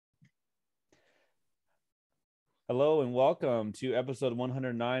Hello and welcome to episode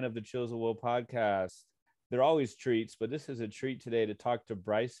 109 of the Chills of Will podcast. They're always treats, but this is a treat today to talk to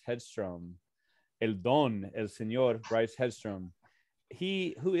Bryce Hedstrom. El Señor Bryce Hedstrom.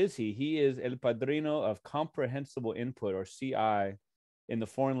 Who is he? He is El Padrino of Comprehensible Input, or CI, in the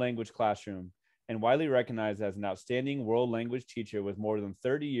foreign language classroom, and widely recognized as an outstanding world language teacher with more than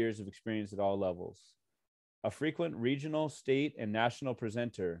 30 years of experience at all levels. A frequent regional, state, and national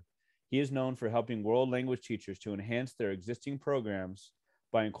presenter, he is known for helping world language teachers to enhance their existing programs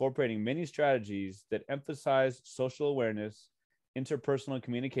by incorporating many strategies that emphasize social awareness, interpersonal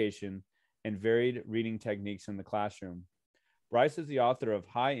communication, and varied reading techniques in the classroom. Bryce is the author of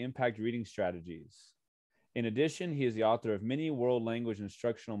High Impact Reading Strategies. In addition, he is the author of many world language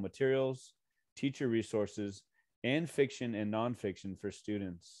instructional materials, teacher resources, and fiction and nonfiction for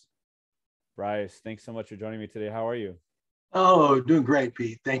students. Bryce, thanks so much for joining me today. How are you? Oh, doing great,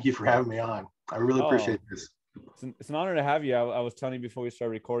 Pete. Thank you for having me on. I really appreciate this. It's an honor to have you. I was telling you before we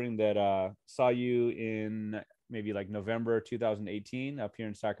started recording that saw you in maybe like November 2018 up here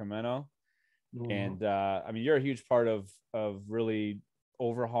in Sacramento. And I mean, you're a huge part of really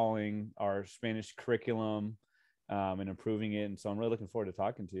overhauling our Spanish curriculum and improving it. And so I'm really looking forward to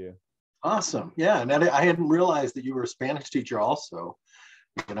talking to you. Awesome. Yeah. And I hadn't realized that you were a Spanish teacher also.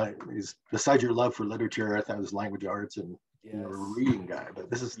 And besides your love for literature, I thought it was language arts and you're a reading guy. But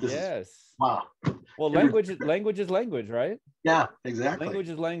this is wow. Well, language is language, right? Yeah, exactly. Language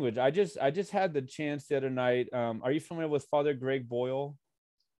is language. I just had the chance the other night. Are you familiar with Father Greg Boyle?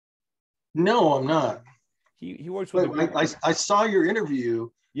 No, I'm not. He works with. I saw your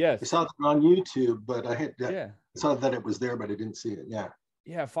interview. Yes. I saw it on YouTube, but I saw that it was there, but I didn't see it. Yeah.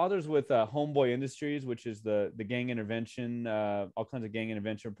 Yeah, Father's with Homeboy Industries, which is the gang intervention, all kinds of gang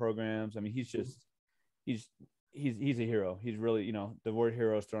intervention programs. I mean, he's a hero. He's really, the word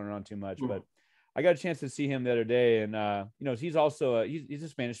hero is thrown around too much, but I got a chance to see him the other day, and he's also he's a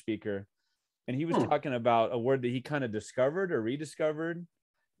Spanish speaker, and he was talking about a word that he kind of discovered or rediscovered.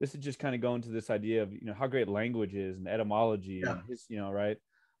 This is just kind of going to this idea of how great language is and etymology and his, right.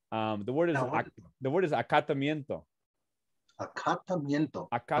 The word is acatamiento. Acatamiento,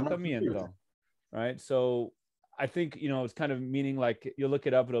 right? So I think it's kind of meaning like you look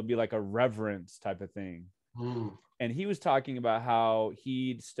it up, it'll be like a reverence type of thing. And he was talking about how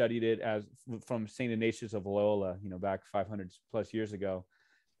he studied it from Saint Ignatius of Loyola, back 500 plus years ago,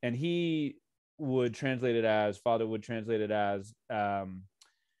 and he would translate it as Father would translate it as an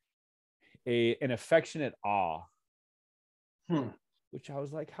affectionate awe. Which I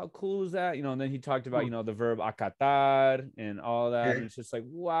was like, how cool is that? And then he talked about, the verb acatar and all that. And it's just like,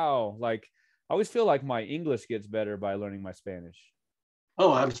 wow. Like, I always feel like my English gets better by learning my Spanish.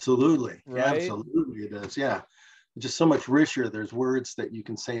 Oh, absolutely. Right? Absolutely it is. Yeah. It's just so much richer. There's words that you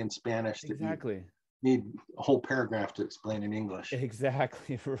can say in Spanish that you need a whole paragraph to explain in English.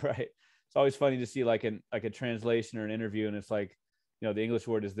 Exactly. Right. It's always funny to see like a translation or an interview. And it's like, the English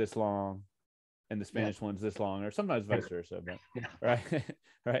word is this long and the Spanish one's this long, or sometimes vice versa, but right.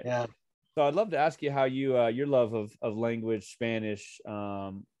 Right. Yeah. So I'd love to ask you how you your love of language, Spanish,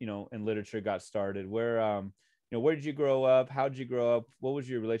 and literature got started. Where where did you grow up? How did you grow up? What was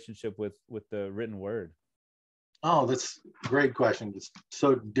your relationship with the written word? Oh, that's a great question. It's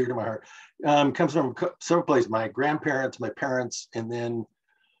so dear to my heart. Comes from several places. My grandparents, my parents, and then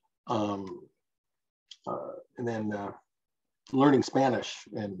learning Spanish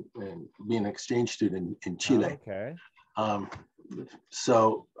and being an exchange student in Chile. Okay.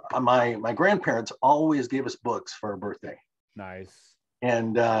 So my grandparents always gave us books for our birthday. Nice.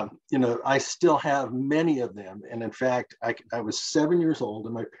 And I still have many of them. And in fact, I was 7 years old,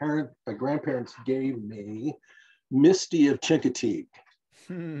 and my grandparents gave me Misty of Chincoteague.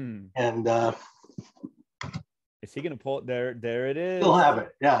 And is he gonna pull it there? There it is. Still have it.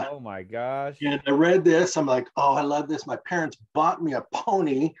 Yeah. Oh my gosh. And I read this. I'm like, oh, I love this. My parents bought me a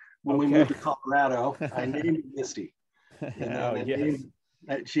pony when we moved to Colorado. I named it Misty.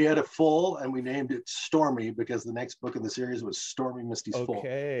 And she had a foal, and we named it Stormy because the next book in the series was Stormy Misty's Foal.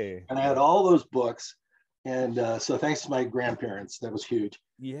 Okay. And I had all those books. And so thanks to my grandparents, that was huge.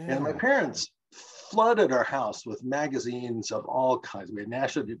 Yeah. And my parents flooded our house with magazines of all kinds. We had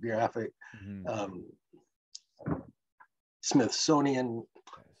National Geographic, Smithsonian,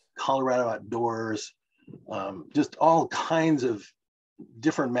 Colorado Outdoors, just all kinds of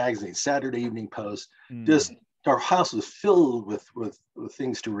different magazines, Saturday Evening Post. Just our house was filled with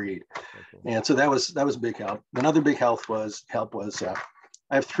things to read. Cool. And so that was a big help. Another big help was I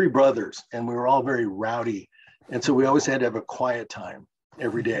have three brothers, and we were all very rowdy. And so we always had to have a quiet time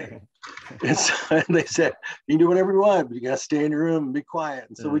every day. And so and they said, you can do whatever you want, but you got to stay in your room and be quiet.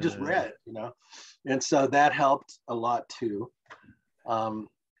 And so we just read, and so that helped a lot too. And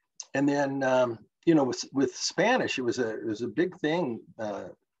then, with Spanish, it was a big thing.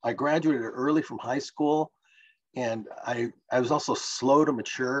 I graduated early from high school, and I was also slow to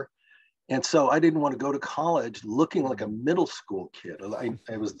mature. And so I didn't want to go to college looking like a middle school kid.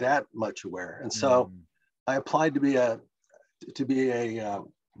 I was that much aware. And so I applied to be an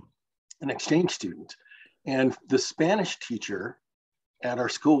exchange student. And the Spanish teacher at our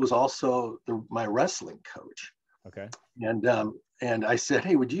school was also my wrestling coach. Okay. And I said,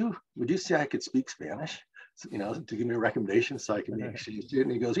 hey, would you say I could speak Spanish? To give me a recommendation so I can be an exchange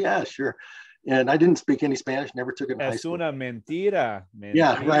student. And he goes, yeah, sure. And I didn't speak any Spanish, never took it in high school. Es una mentira.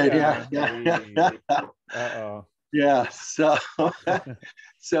 Yeah, right. Yeah. Uh-oh. Yeah.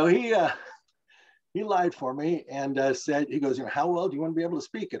 So he lied for me and said, he goes, how well do you want to be able to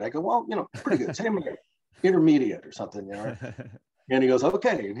speak it? I go, well, pretty good. Say intermediate or something, And he goes,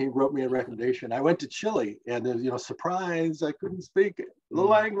 okay. And he wrote me a recommendation. I went to Chile and, surprise, I couldn't speak the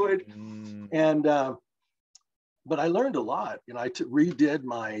language. And, but I learned a lot. I redid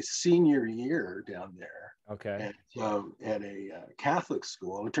my senior year down there. Okay. At a Catholic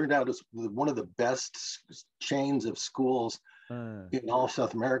school. It turned out it's one of the best chains of schools in all of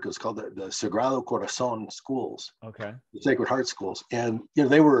South America. It's called the Sagrado Corazon schools. Okay. The Sacred Heart schools. And,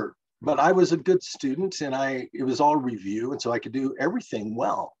 but I was a good student, and it was all review. And so I could do everything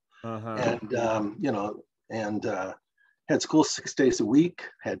well. And, had school 6 days a week,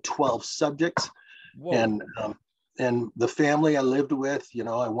 had 12 subjects. Whoa. And the family I lived with,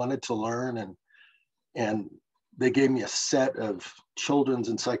 I wanted to learn, and they gave me a set of children's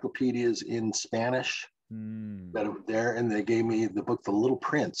encyclopedias in Spanish that were there, and they gave me the book The Little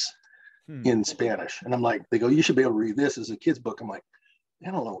Prince in Spanish. And I'm like, they go, you should be able to read this as a kid's book. I'm like, I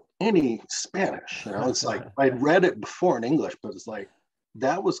don't know any Spanish. It's like I'd read it before in English, but it's like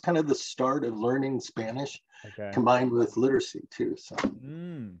that was kind of the start of learning Spanish, combined with literacy too. So,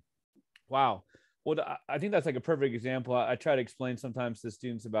 wow. Well, I think that's like a perfect example. I try to explain sometimes to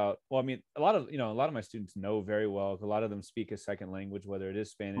students about, well, I mean, a lot of my students know very well. A lot of them speak a second language, whether it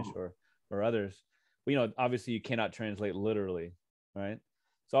is Spanish or others. But, obviously you cannot translate literally, right?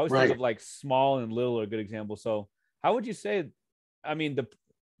 So I always think of like small and little are good examples. So how would you say, I mean,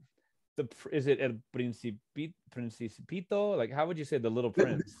 is it El Principito? Like, how would you say the Little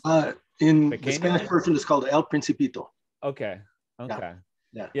Prince? In the Spanish version, it's called El Principito. Okay.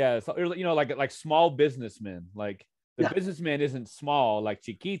 Yeah. So, like small businessmen, like the businessman isn't small, like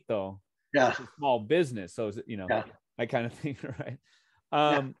Chiquito. Yeah. It's a small business. So, that kind of thing, right?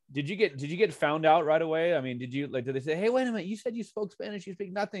 Did you get found out right away? I mean, did they say, hey, wait a minute, you said you spoke Spanish, you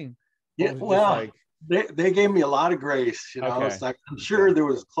speak nothing? Yeah. Well, they gave me a lot of grace, It's like, I'm sure there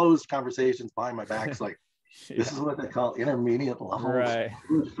was closed conversations behind my back. It's like, this is what they call intermediate levels. Right.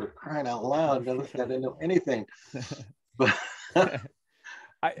 For crying out loud. I didn't know anything. But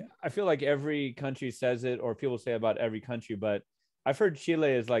I feel like every country says it, or people say about every country, but I've heard Chile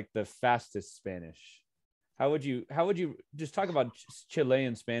is like the fastest Spanish. How would you just talk about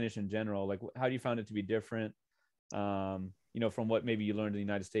Chilean Spanish in general? Like, how do you find it to be different, from what maybe you learned in the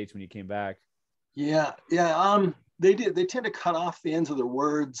United States when you came back? Yeah. They tend to cut off the ends of their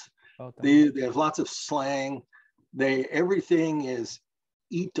words. They have lots of slang. Everything is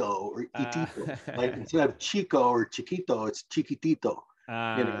ito or itito. Like instead of chico or chiquito, it's chiquitito.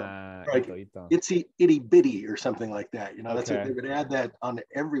 It's itty bitty or something like that. That's what they would add that on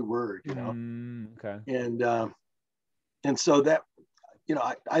every word. And so that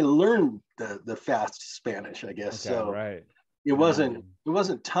I learned the fast Spanish, I guess. Right. It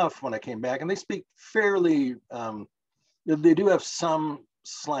wasn't tough when I came back, and they speak fairly. They do have some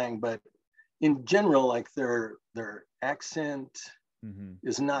slang, but in general, like their accent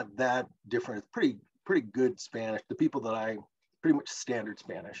is not that different. It's pretty good Spanish. The people that pretty much standard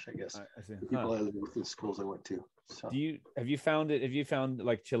Spanish, I guess. I see. The people I lived with in schools I went to. So have you found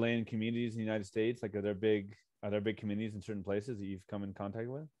like Chilean communities in the United States? Like, are there big communities in certain places that you've come in contact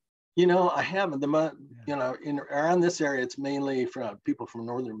with? I haven't. Around this area, it's mainly from people from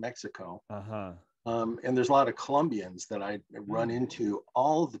northern Mexico. And there's a lot of Colombians that I run into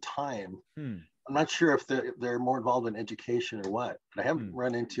all the time. I'm not sure if they're more involved in education or what, but I haven't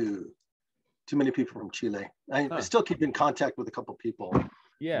run into too many people from Chile. I still keep in contact with a couple people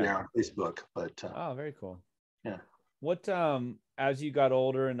there on Facebook. But very cool. Yeah. What as you got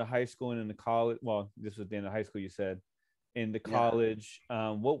older into high school and into college? Well, this was the end of high school, you said. In the college,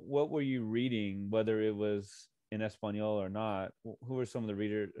 what were you reading, whether it was in Espanol or not? Who were some of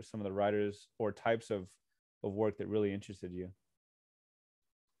the writers or types of work that really interested you?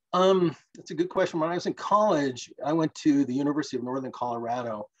 That's a good question. When I was in college, I went to the University of Northern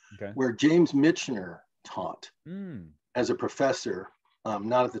Colorado, Okay. where James Michener taught Mm. as a professor.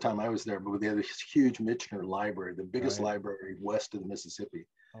 Not at the time I was there, but they had this huge Michener library, the biggest Right. library west of the Mississippi.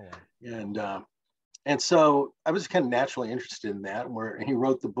 Oh, wow. And so I was kind of naturally interested in that, where he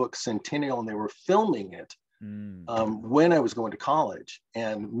wrote the book Centennial, and they were filming it when I was going to college.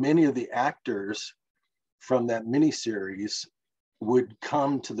 And many of the actors from that miniseries would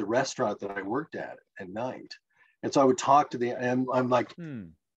come to the restaurant that I worked at night. And so I would talk to them, and I'm like,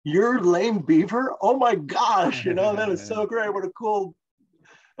 you're Lame Beaver? Oh my gosh, you know, that is so great. What a cool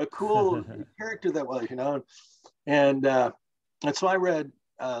character that was, you know. And so I read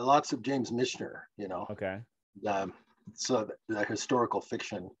lots of James Michener, you know. Okay. So the historical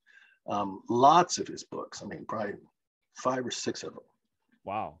fiction, lots of his books. I mean, probably 5 or 6 of them.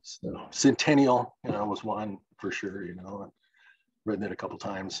 Wow. So Centennial, you know, was one for sure. You know, I read that a couple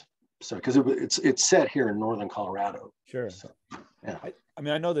times. So because it's set here in northern Colorado. Sure. So, yeah. I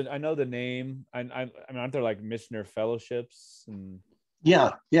mean, I know the name. I mean, aren't there like Michener fellowships and?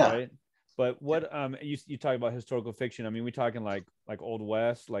 Yeah. Right. But what you talk about historical fiction. I mean, we talking like Old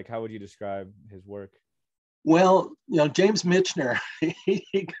West. Like, how would you describe his work? Well, you know, James Michener,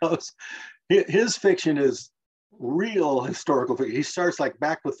 he goes, his fiction is real historical fiction. He starts like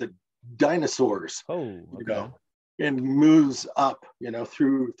back with the dinosaurs. Oh, okay. You know, and moves up, you know,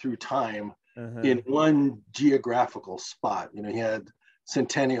 through time in one geographical spot. You know, he had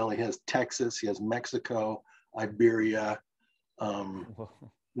Centennial, he has Texas, he has Mexico, Iberia.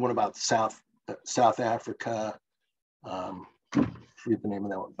 One about South Africa. Forget the name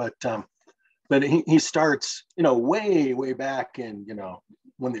of that one, but he starts, you know, way back in, you know,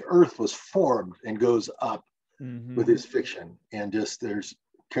 when the Earth was formed, and goes up with his fiction, and just there's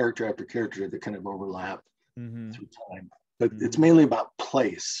character after character that kind of overlap through time. But it's mainly about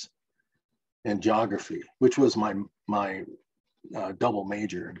place and geography, which was my double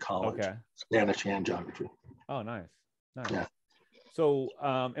major in college. Okay. Spanish and geography. Oh, nice. Yeah. So,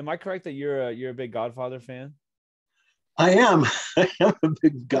 am I correct that you're a big Godfather fan? I am. I am a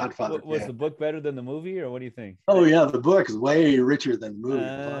big Godfather fan. Was the book better than the movie, or what do you think? Oh yeah, the book is way richer than the movie.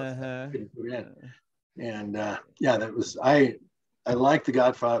 And yeah, that was I like the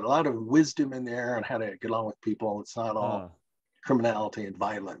Godfather. A lot of wisdom in there on how to get along with people. It's not all criminality and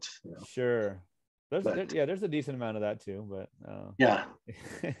violence. You know? Sure. There's a decent amount of that too, but yeah.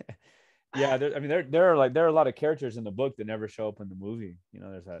 Yeah, I mean, there are a lot of characters in the book that never show up in the movie. You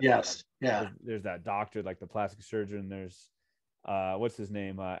know, there's that. Yes. Yeah. There's that doctor, like the plastic surgeon. There's what's his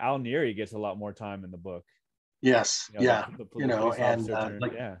name? Al Neary gets a lot more time in the book. Yes. You know, you know, and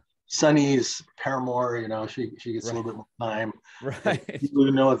like Sonny's paramour, you know, she gets a little bit more time. Right. You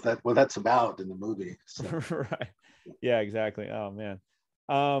wouldn't know what that's about in the movie. So. Right. Yeah. Exactly. Oh man.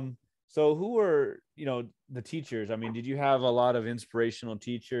 So who were, you know, the teachers? I mean, did you have a lot of inspirational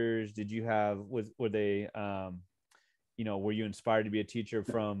teachers? Did you have, were they, you know, were you inspired to be a teacher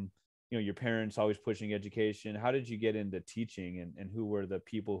from, you know, your parents always pushing education? How did you get into teaching, and who were the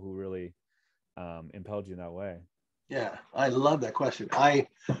people who really impelled you in that way? Yeah, I love that question.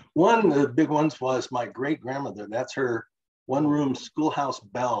 One of the big ones was my great grandmother. That's her one-room schoolhouse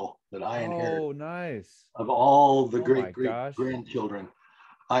bell that I inherited. Oh, nice. Of all the great grandchildren.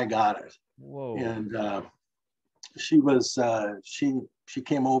 I got it. Whoa. And she was she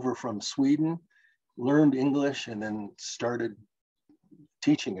came over from Sweden, learned English, and then started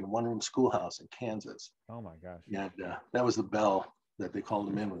teaching in one-room schoolhouse in Kansas. Oh my gosh. And that was the bell that they called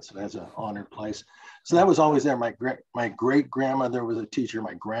him in with. So that's an honored place. So that was always there. My great grandmother was a teacher.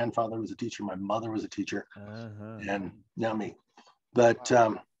 My grandfather was a teacher. My mother was a teacher. And now me. But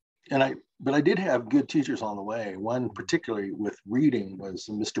but I did have good teachers on the way. One particularly with reading was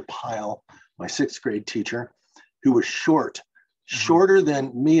Mr. Pyle, my 6th grade teacher, who was shorter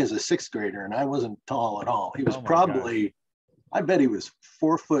than me as a 6th grader. And I wasn't tall at all. He was probably, I bet he was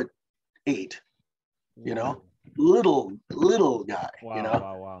 4'8", you know, little guy, you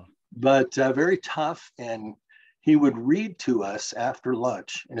know, wow. But very tough. And he would read to us after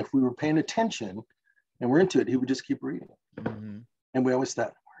lunch. And if we were paying attention and we're into it, he would just keep reading. And we always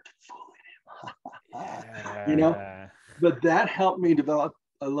thought, you know, but that helped me develop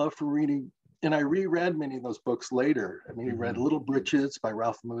a love for reading. And I reread many of those books later. I mean, I read Little Britches by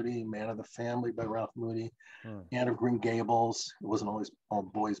Ralph Moody, Man of the Family by Ralph Moody, Anne of Green Gables. It wasn't always all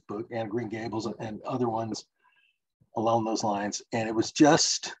boys' book, Anne of Green Gables, and other ones along those lines. And it was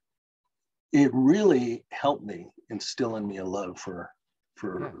just, it really helped me instill in me a love for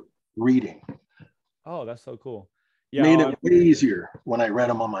reading. Oh, that's so cool. Yeah, made it way easier when I read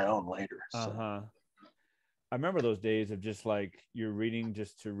them on my own later. So. I remember those days of just like you're reading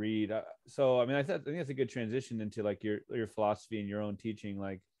just to read. So I mean, I think that's a good transition into like your philosophy and your own teaching.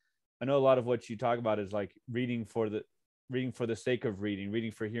 Like, I know a lot of what you talk about is like reading for the sake of reading,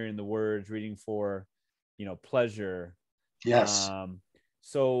 reading for hearing the words, reading for, pleasure. Yes.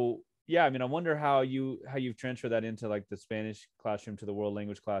 So yeah, I mean, I wonder how you've transferred that into like the Spanish classroom to the world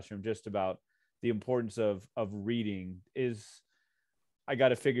language classroom, just about the importance of reading. I got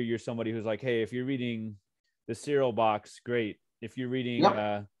to figure you're somebody who's like, hey, if you're reading the cereal box, great. If you're reading, Yep.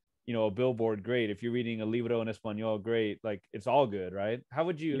 a billboard, great. If you're reading a libro en español, great. Like, it's all good, right? How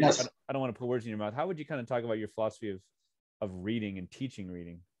would you? Yes. I don't want to put words in your mouth. How would you kind of talk about your philosophy of reading and teaching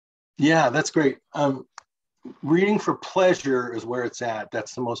reading? Yeah, that's great. Reading for pleasure is where it's at.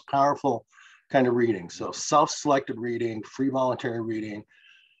 That's the most powerful kind of reading. So self-selected reading, free voluntary reading,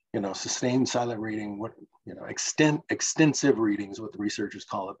 sustained silent reading, extensive reading is what the researchers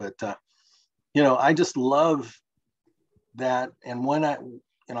call it. But I just love that. And when I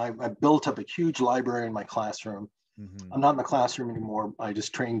built up a huge library in my classroom. Mm-hmm. I'm not in the classroom anymore. I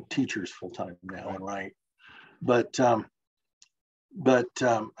just train teachers full time now and write. But I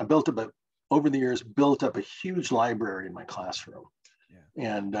over the years built up a huge library in my classroom,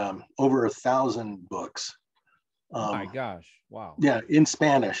 and over 1,000 books. Oh my gosh! Wow. Yeah, in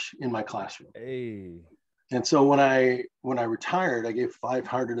Spanish in my classroom. Hey. And so when I retired, I gave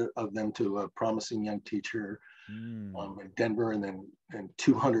 500 of them to a promising young teacher in Denver, and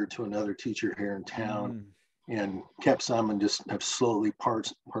 200 to another teacher here in town, and kept some and just have slowly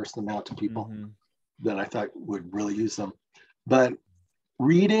parsed them out to people that I thought would really use them. But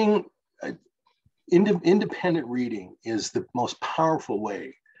reading, independent reading is the most powerful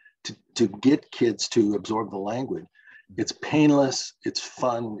way to get kids to absorb the language. It's painless, it's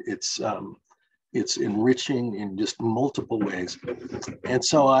fun, it's enriching in just multiple ways. And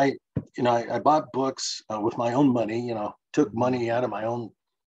so I bought books with my own money, took money out of my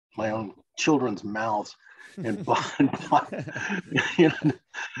own children's mouths and bought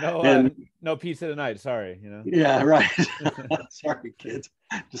no pizza tonight. Sorry, Yeah, right. Sorry, kids.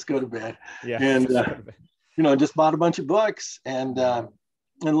 Just go to bed. Yeah. And just bought a bunch of books, and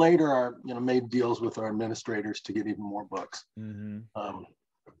later made deals with our administrators to get even more books.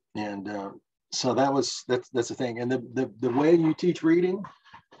 So that's the thing. And the way you teach reading,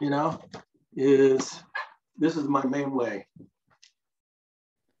 is this is my main way.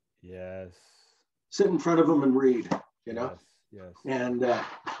 Yes. Sit in front of them and read, Yes. And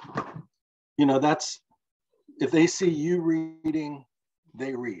that's, if they see you reading,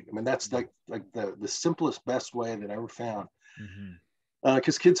 they read. I mean, that's like the simplest, best way that I ever found.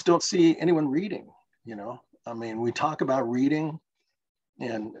 Because kids don't see anyone reading, I mean, we talk about reading,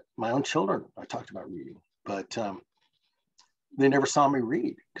 and my own children, I talked about reading, but they never saw me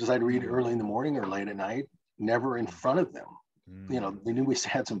read, because I'd read early in the morning or late at night, never in front of them. They knew we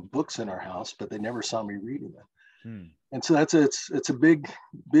had some books in our house, but they never saw me reading them. And so it's a big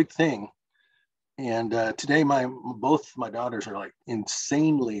thing. And today both my daughters are like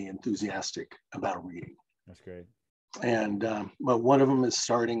insanely enthusiastic about reading. That's great. And but one of them is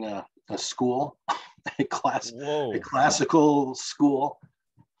starting a school, a classical school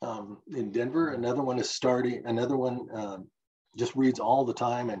in Denver. Another one just reads all the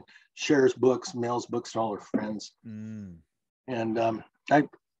time and shares books, mails books to all her friends. And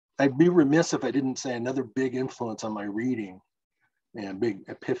I'd be remiss if I didn't say another big influence on my reading and big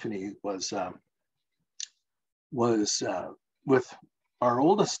epiphany was with our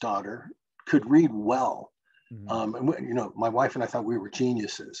oldest daughter, could read well. My wife and I thought we were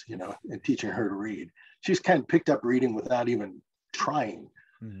geniuses, in teaching her to read. She's kind of picked up reading without even trying.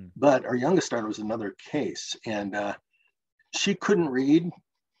 But our youngest daughter was another case, and she couldn't read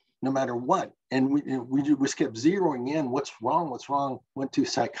no matter what. And we just kept zeroing in, what's wrong? Went to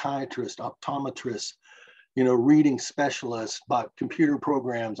psychiatrists, optometrists, reading specialists, bought computer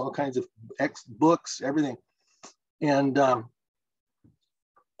programs, all kinds of books, everything. And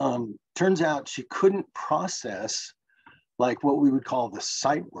turns out she couldn't process like what we would call the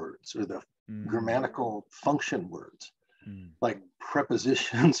sight words or the grammatical function words, like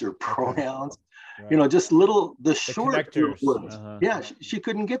prepositions or pronouns. Right. Just the short words. Yeah, she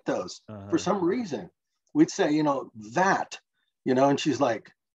couldn't get those for some reason. We'd say, that, and she's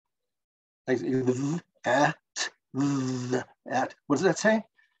like, at, what does that say?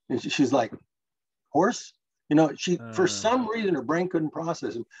 And she's like, horse. She, for some reason, her brain couldn't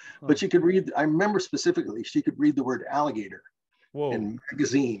process it, but she could read. I remember specifically, she could read the word alligator in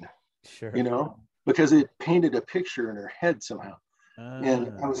magazine, because it painted a picture in her head somehow.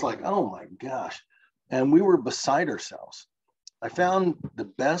 And I was like, oh my gosh. And we were beside ourselves. I found the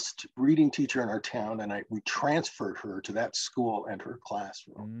best reading teacher in our town, and we transferred her to that school and her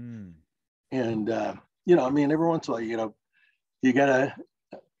classroom. And you know, I mean, every once in a while, you know, you gotta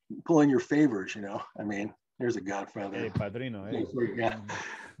pull in your favors. You know, I mean, there's a Godfather. Hey, Padrino. Hey. Yeah,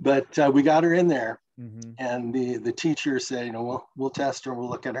 but we got her in there, and the teacher said, you know, we'll test her, we'll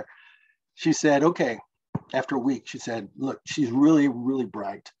look at her. She said, okay. After a week, she said, look, she's really, really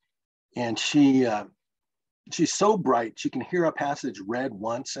bright, and she's so bright she can hear a passage read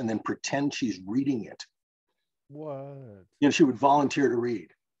once and then pretend she's reading it. What? You know, she would volunteer to read.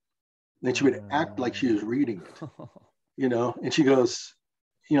 Then she would act like she was reading it. You know, and she goes,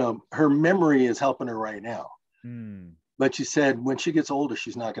 you know, her memory is helping her right now. But she said when she gets older,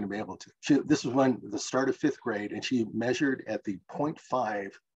 she's not going to be able to. This was when the start of 5th grade, and she measured at the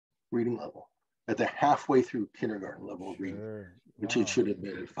 0.5 reading level, at the halfway through kindergarten level of reading, which it should have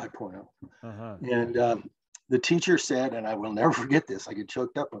been at 5.0. And the teacher said, and I will never forget this, I get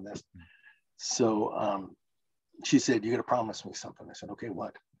choked up on this. So she said, you got to promise me something. I said, okay,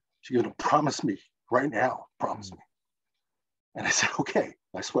 what? She goes, promise me right now, promise me. And I said, okay,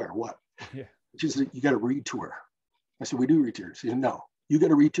 I swear, what? She said, you got to read to her. I said, we do read to her. She said, no, you got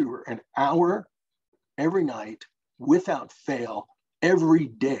to read to her an hour every night without fail every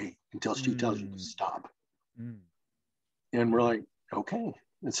day until she tells you to stop. And we're like, okay.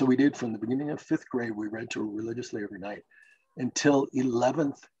 And so we did from the beginning of 5th grade, we read to her religiously every night until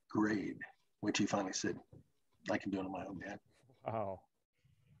 11th grade, when she finally said, I can do it on my own, Dad. Wow.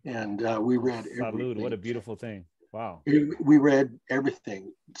 And we read everything. What a beautiful thing. Wow. We read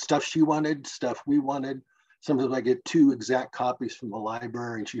everything, stuff she wanted, stuff we wanted. Sometimes I get 2 exact copies from the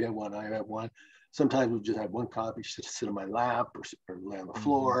library, and she had one, I had one. Sometimes we just had one copy. She sit on my lap or lay on the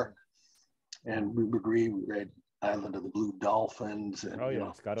floor. And we would read. We read Island of the Blue Dolphins and you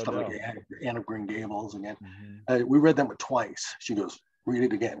know, stuff like Anne of Green Gables again. We read them twice. She goes, read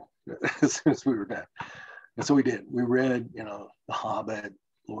it again as soon as we were done. And so we did. We read, you know, The Hobbit,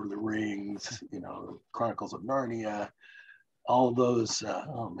 Lord of the Rings, you know, Chronicles of Narnia, all those.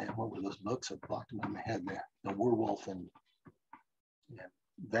 Oh man, what were those books? I blocked them in my head. The werewolf and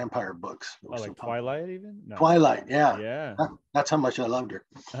vampire books. Oh, like Twilight even? No. Twilight, yeah. Yeah. That's how much I loved her.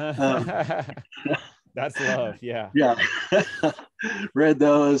 That's love, yeah. Yeah. Read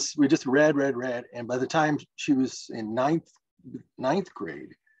those. We just read. And by the time she was in ninth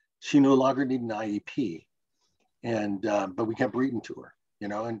grade, she no longer needed an IEP. And but we kept reading to her, you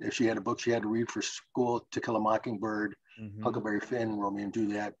know, and if she had a book she had to read for school, To Kill a Mockingbird, Huckleberry Finn, Romeo and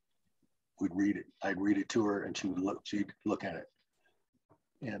Juliet, we'd read it. I'd read it to her and she'd look at it.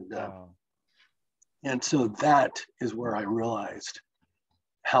 And and so that is where I realized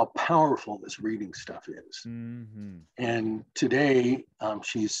how powerful this reading stuff is. And today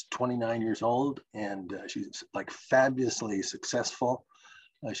she's 29 years old, and she's like fabulously successful.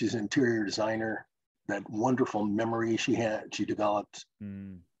 She's an interior designer. That wonderful memory she developed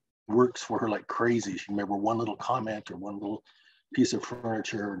works for her like crazy. She remember one little comment or one little piece of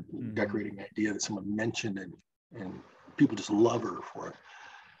furniture or decorating idea that someone mentioned, and people just love her for it.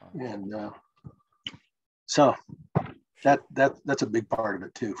 And so that's a big part of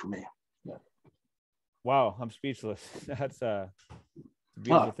it too for me. Yeah. Wow, I'm speechless. That's a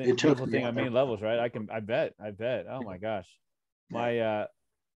beautiful thing. Beautiful thing on many levels, right? I bet. Oh my gosh.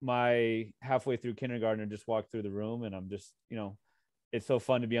 My halfway through kindergartner just walked through the room, and I'm just, you know, it's so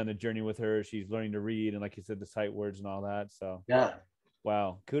fun to be on the journey with her. She's learning to read, and like you said, the sight words and all that. So yeah.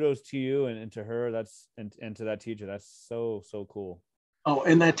 Wow. Kudos to you and to her. That's and to that teacher. That's so cool. Oh,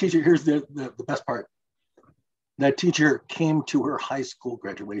 and that teacher, here's the best part. That teacher came to her high school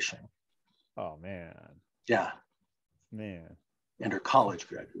graduation. Oh man. Yeah. Man. And her college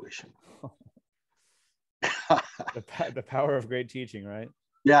graduation. The power of great teaching, right?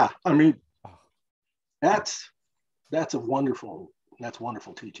 Yeah. I mean, that's wonderful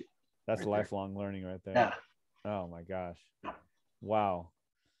teaching. That's lifelong learning right there. Yeah. Oh my gosh. Wow.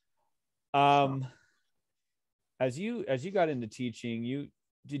 As you got into teaching, you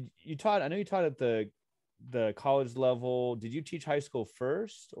taught, I know you taught at the college level. Did you teach high school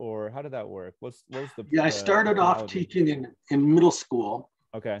first, or how did that work? What's the I started off teaching in middle school.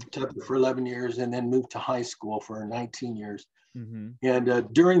 Okay. Taught for 11 years and then moved to high school for 19 years.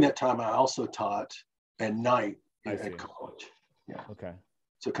 And during that time, I also taught at night at college. Yeah. Okay.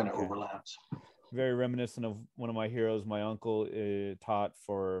 So it kind of overlaps. Very reminiscent of one of my heroes. My uncle taught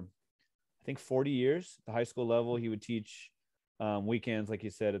for, I think, 40 years at the high school level. He would teach weekends, like you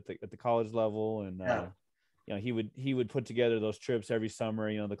said, at the college level, and you know, he would put together those trips every summer.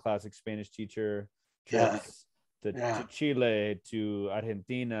 You know, the classic Spanish teacher trips to Chile, to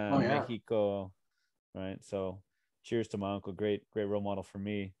Argentina, Mexico, right? So Cheers to my uncle. Great role model for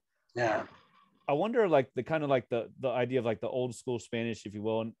me. Yeah. I wonder, like, the kind of like the idea of like the old school Spanish, if you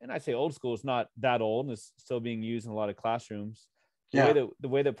will, and I say old school, it's not that old, and it's still being used in a lot of classrooms. The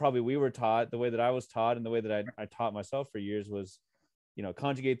way that probably we were taught, the way that I was taught, and the way that I taught myself for years was,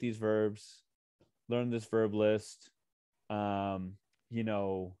 conjugate these verbs, learn this verb list, kind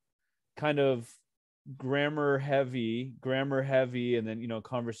of grammar heavy, and then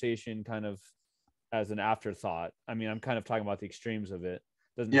conversation kind of as an afterthought. I mean, I'm kind of talking about the extremes of it.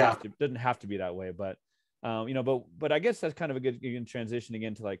 Doesn't have to be that way, but but I guess that's kind of a good transition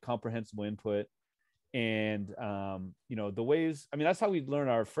again to like comprehensible input. And the ways, I mean, that's how we learn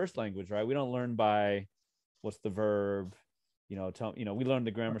our first language, right? We don't learn by what's the verb, we learn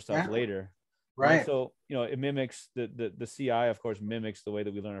the grammar stuff later, right? So it mimics the CI, of course, mimics the way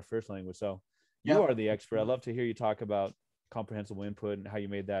that we learn our first language. So you are the expert. I'd love to hear you talk about comprehensible input and how you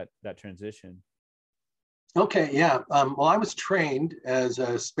made that transition. Okay, yeah. Well, I was trained as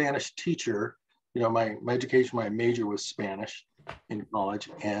a Spanish teacher. My education, my major was Spanish in college,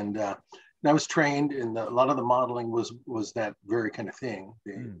 and I was trained in a lot of the modeling was that very kind of thing,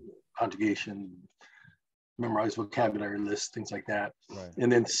 the conjugation, memorize vocabulary lists, things like that. Right.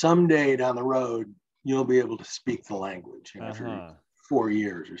 And then someday down the road, you'll be able to speak the language after 4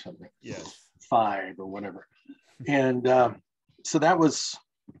 years or something. Yes. 5 or whatever. And so that was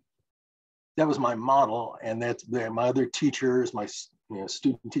my model, and that's my other teachers, my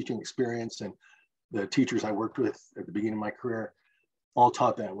student teaching experience, and the teachers I worked with at the beginning of my career all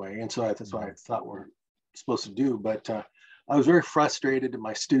taught that way. And so that's what I thought we're supposed to do. But I was very frustrated that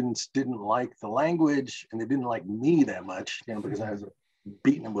my students didn't like the language, and they didn't like me that much, because I was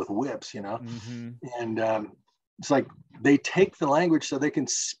beating them with whips, And it's like they take the language so they can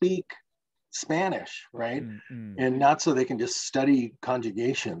speak Spanish, right? And not so they can just study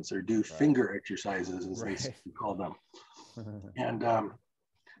conjugations or do finger exercises, as they call them.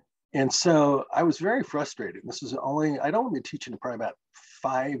 And so I was very frustrated. This is I'd only been teaching probably about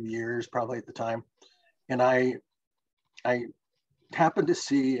 5 years, probably at the time. And I happened to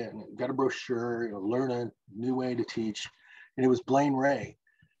see and got a brochure, learn a new way to teach. And it was Blaine Ray.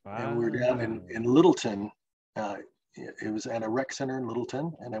 And we were down in Littleton. It was at a rec center in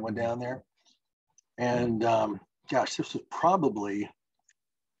Littleton. And I went down there. And this was probably, I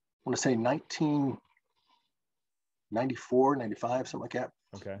want to say 1994, 95, something like that.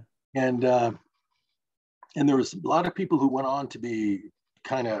 Okay. And there was a lot of people who went on to be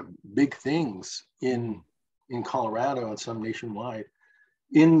kind of big things in Colorado and some nationwide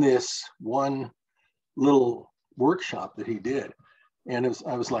in this one little workshop that he did. And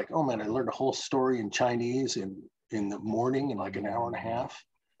I was like, oh man, I learned a whole story in Chinese in the morning in like an hour and a half.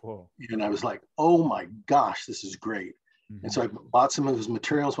 Whoa. And I was like, oh my gosh, this is great. And so I bought some of his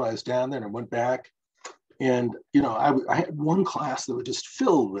materials while I was down there, and I went back. And, I had one class that was just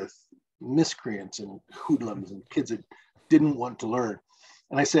filled with miscreants and hoodlums and kids that didn't want to learn.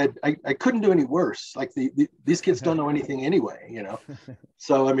 And I said, I couldn't do any worse. Like these kids don't know anything anyway,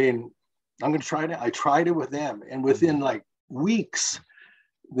 So, I mean, I'm going to try it. I tried it with them. And within like weeks,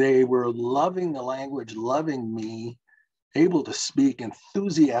 they were loving the language, loving me, able to speak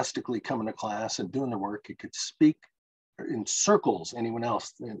enthusiastically, coming to class and doing the work. It could speak in circles, anyone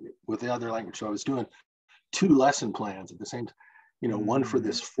else with the other language. So I was doing 2 lesson plans at the same time, one for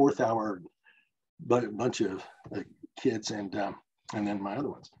this 4th hour bunch of kids and then my other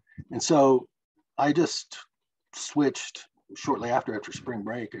ones. And so I just switched shortly after spring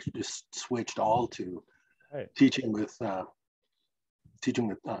break. I just switched all to teaching with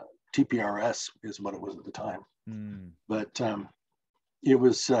TPRS is what it was at the time. But it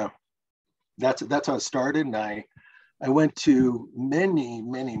was that's how it started. And I went to many.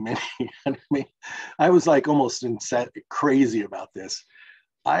 I mean, I was like almost crazy about this.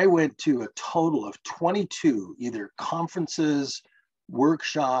 I went to a total of 22 either conferences,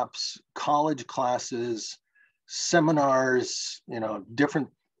 workshops, college classes, seminars, different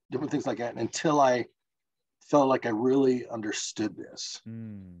things like that, until I felt like I really understood this.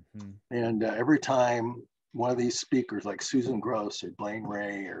 And every time one of these speakers, like Susan Gross or Blaine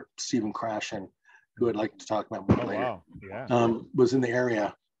Ray or Stephen Krashen, who I'd like to talk about more later, was in the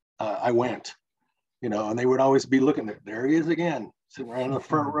area, I went, and they would always be looking there he is again, sitting right in the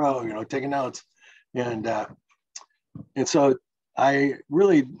front row, taking notes. And so I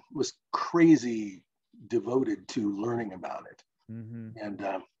really was crazy devoted to learning about it. And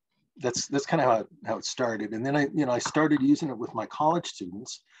that's kind of how it started. And then I started using it with my college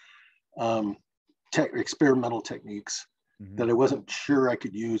students, experimental techniques that I wasn't sure I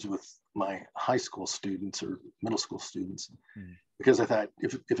could use with my high school students or middle school students. because I thought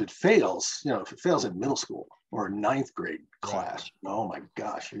if it fails, if it fails in middle school or a ninth grade class, oh my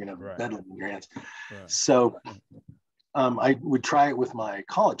gosh, you're going to have bedlam in your hands. Right. So I would try it with my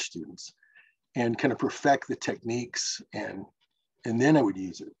college students and kind of perfect the techniques, and then I would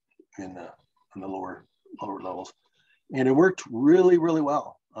use it in the lower levels, and it worked really, really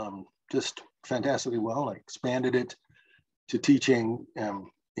well. Just fantastically well. I expanded it to teaching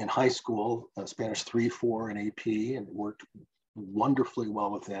in high school, Spanish 3, 4, and AP, and it worked wonderfully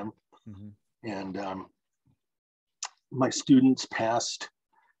well with them. Mm-hmm. And my students passed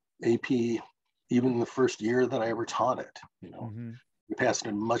AP even the first year that I ever taught it. Mm-hmm. We passed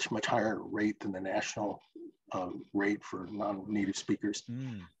at a much, much higher rate than the national rate for non-native speakers.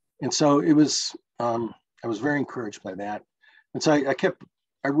 Mm. And so it was, I was very encouraged by that. And so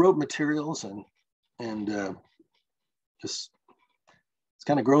I wrote materials and just, it's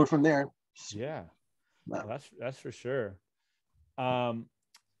kind of grown from there. Yeah, well, that's for sure.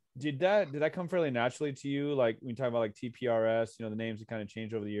 Did that come fairly naturally to you? Like when you talk about like TPRS, the names have kind of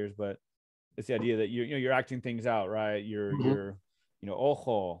changed over the years, but it's the idea that you're acting things out, right? You're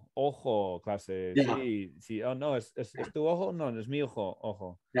ojo, clase, yeah. sí, oh no, es tu ojo, no, es mi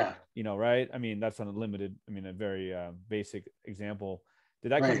ojo. Yeah. Right? I mean, that's a very basic example.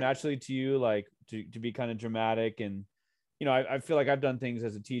 Did that come naturally to you, like to be kind of dramatic? And, I feel like I've done things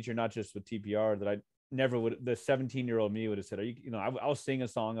as a teacher, not just with TPR, that I never would, the 17-year-old me would have said, I'll sing a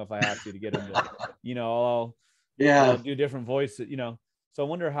song if I have to get him to, I'll do different voices, So I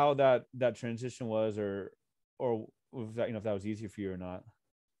wonder how that transition was, or if that, if that was easier for you or not.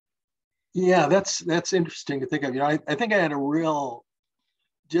 Yeah, that's interesting to think of. I think I had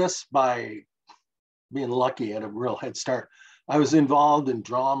just by being lucky, I had a real head start. I was involved in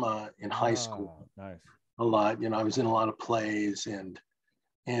drama in high school. Nice. A lot. I was in a lot of plays, and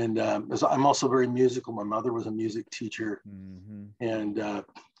I'm also very musical. My mother was a music teacher, mm-hmm. And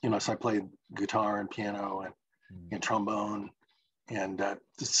so I played guitar and piano and trombone, and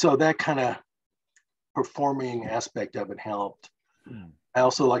so that kind of performing aspect of it helped. I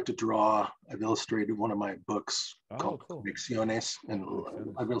also like to draw. I've illustrated one of my books called Rejoinders, and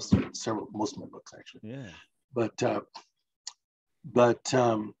I've illustrated most of my books actually. Yeah. But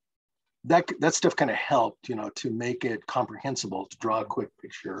that stuff kind of helped, to make it comprehensible, to draw a quick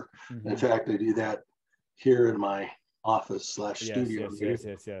picture. Mm-hmm. In fact, I do that here in my office / studio. Yes.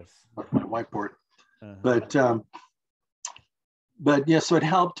 With my whiteboard. Uh-huh. But yeah, so it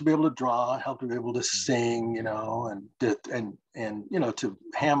helped to be able to draw, helped to be able to sing, and to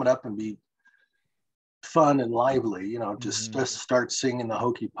ham it up and be fun and lively, just start singing the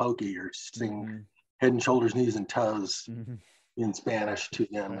hokey pokey or sing Head and Shoulders, Knees and Toes in Spanish to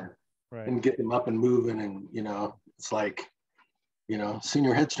them, and get them up and moving. And, it's like,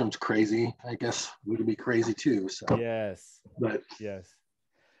 Senior Hedstrom's crazy. I guess we could be crazy too. So yes.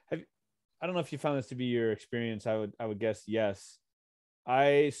 I don't know if you found this to be your experience. I would guess yes.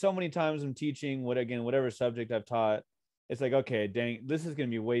 So many times I'm teaching whatever subject I've taught, it's like, okay, dang, this is going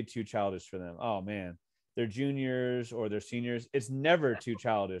to be way too childish for them. Oh man, they're juniors or they're seniors. It's never too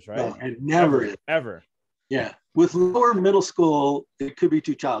childish, right? No, it never is. Ever. Yeah. With lower middle school, it could be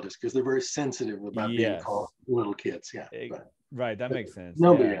too childish because they're very sensitive about being called little kids. Yeah. Right. That makes sense.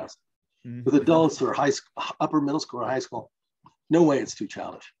 Nobody else. Mm-hmm. With adults or upper middle school or high school, no way it's too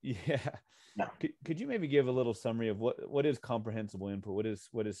childish. Yeah. No. Could you maybe give a little summary of what is comprehensible input?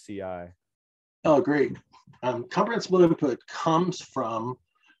 What is CI? Oh, great. Comprehensible input comes from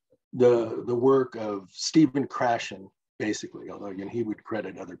the work of Stephen Krashen, basically, although again he would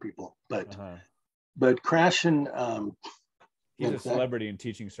credit other people. But Krashen, he's a celebrity in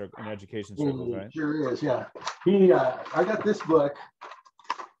teaching in education circles, right? Sure is, yeah. I got this book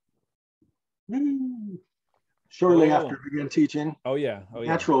shortly after I began teaching. Oh yeah.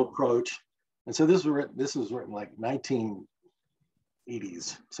 Natural Approach. And so this was written like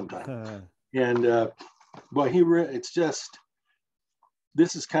 1980s sometime. And it's just,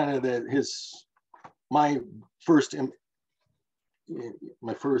 this is kind of my first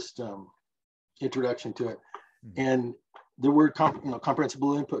introduction to it. And the word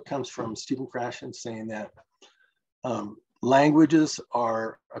comprehensible input comes from Stephen Krashen saying that languages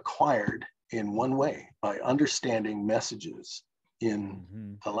are acquired in one way, by understanding messages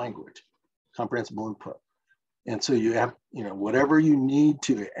in a language. Comprehensible input. And so you have, whatever you need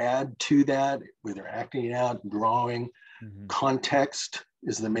to add to that, whether acting it out, drawing, context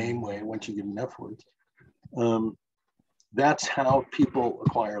is the main way once you get enough words. That's how people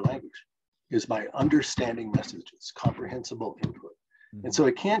acquire language, is by understanding messages, comprehensible input. And so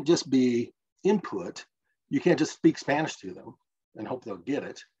it can't just be input. You can't just speak Spanish to them and hope they'll get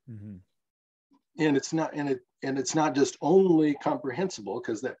it. And it's not, and and it's not just only comprehensible,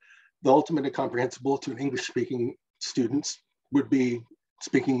 because the ultimate incomprehensible to an English speaking students would be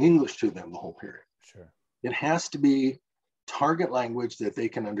speaking English to them the whole period. Sure. It has to be target language that they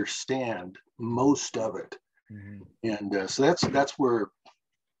can understand most of it. Mm-hmm. And so that's where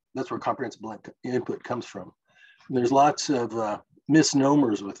comprehensible input comes from. And there's lots of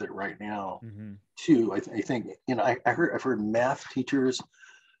misnomers with it right now, mm-hmm. too. I think, you know, I've heard math teachers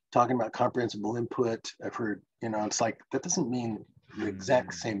talking about comprehensible input. I've heard, you know, it's like, that doesn't mean the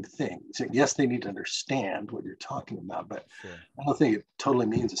exact same thing. So yes, they need to understand what you're talking about, but sure. I don't think it totally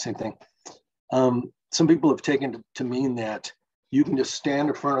means the same thing. Some people have taken to mean that you can just stand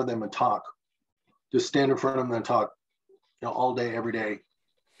in front of them and talk. Just stand in front of them and talk, you know, all day, every day,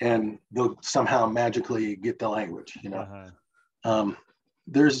 and they'll somehow magically get the language, you know. Uh-huh.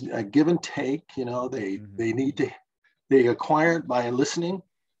 There's a give and take, you know, they acquire it by listening,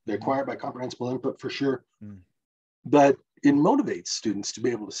 they acquire it by comprehensible input for sure. But it motivates students to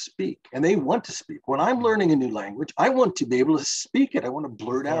be able to speak, and they want to speak. When I'm learning a new language, I want to be able to speak it. I want to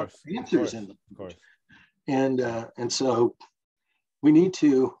blurt out answers in the language. And so we need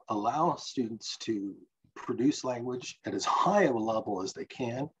to allow students to produce language at as high of a level as they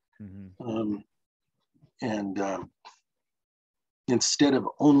can. Mm-hmm. Instead of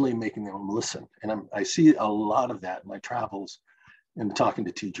only making them listen. And I see a lot of that in my travels and talking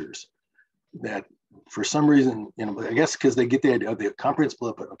to teachers, that for some reason, you know, I guess because they get the idea of the comprehensible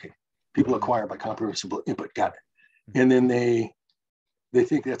input. Okay, people acquire by comprehensible input, got it. And then they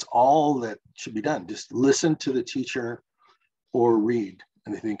think that's all that should be done. Just listen to the teacher or read,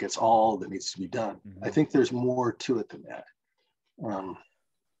 and they think it's all that needs to be done. Mm-hmm. I think there's more to it than that.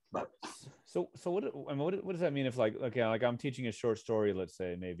 But so what does that mean if like I'm teaching a short story, let's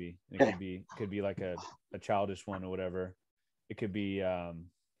say, maybe it could be like a childish one or whatever. It could be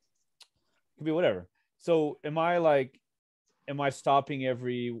whatever. So am I stopping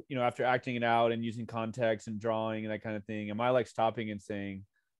every, you know, after acting it out and using context and drawing and that kind of thing? Am I like stopping and saying,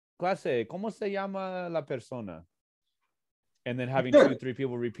 clase, ¿cómo se llama la persona? And then having 2-3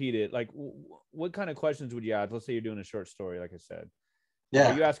 people repeat it. Like, what kind of questions would you ask? Let's say you're doing a short story, like I said.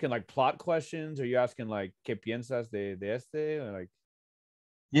 Yeah. Are you asking like plot questions? Are you asking like, ¿qué piensas de este? Or like,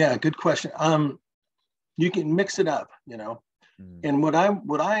 yeah, good question. You can mix it up, you know. And what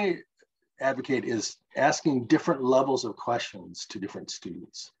I advocate is asking different levels of questions to different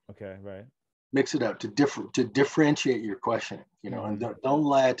students. Okay, right. Mix it up to differentiate your questioning, you know, and don't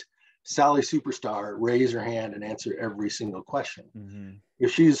let Sally Superstar raise her hand and answer every single question. Mm-hmm.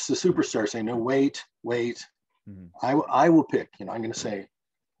 If she's the superstar, say, no, wait. Mm-hmm. I will pick, you know, I'm going to say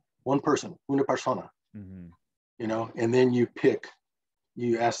one person, una persona, you know, and then you pick.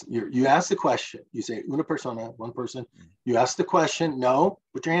 You ask the question. You say una persona, one person. You ask the question. No,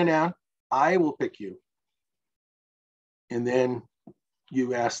 put your hand down. I will pick you. And then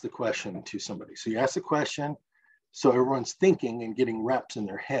you ask the question to somebody. So you ask the question, so everyone's thinking and getting reps in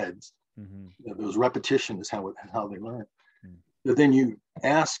their heads. Mm-hmm. You know, those repetition is how they learn. Mm-hmm. But then you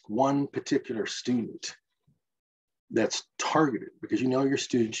ask one particular student that's targeted, because you know your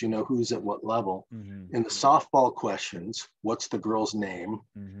students, you know who's at what level. Mm-hmm. In the softball questions, what's the girl's name?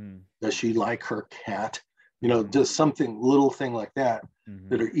 Mm-hmm. Does she like her cat? You know, does little thing like that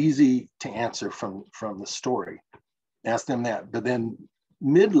that are easy to answer from the story. Ask them that. But then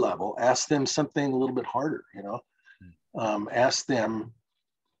mid-level, ask them something a little bit harder, you know. Ask them,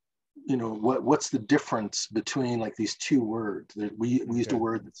 you know, what's the difference between like these two words? We used a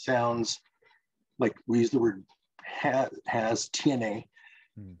word that sounds like, we use the word has tiene,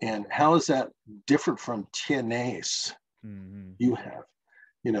 and how is that different from tienes? You have,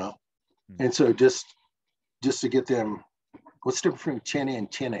 you know. And so just to get them, what's the difference between tiene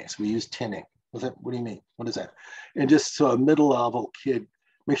and tienes? We use tiene. What do you mean? What is that? And just so a middle level kid,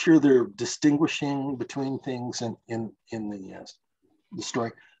 make sure they're distinguishing between things in the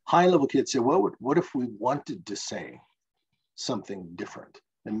story. High level kids say, what if we wanted to say something different,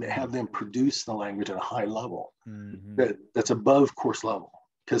 and have them produce the language at a high level that's above course level?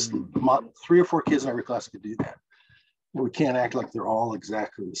 Because 3 or 4 kids in every class could do that. We can't act like they're all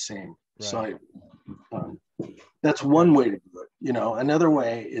exactly the same. Right. So that's one way to do it. You know, another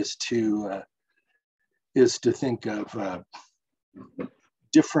way is to think of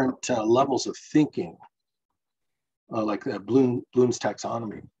different levels of thinking, like Bloom's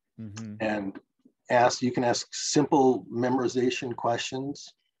taxonomy, and you can ask simple memorization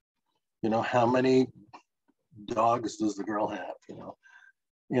questions. You know, how many dogs does the girl have? You know,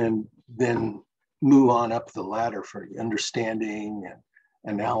 and then move on up the ladder for understanding and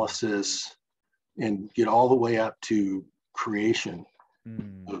analysis, and get all the way up to creation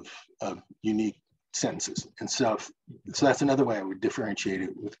of unique sentences and stuff. So that's another way I would differentiate it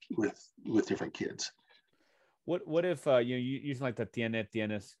with different kids. What if you using like the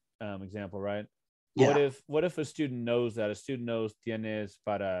tienes example, right? Yeah. What if a student knows tienes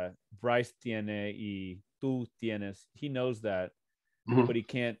para Bryce tiene y tú tienes? He knows that, but he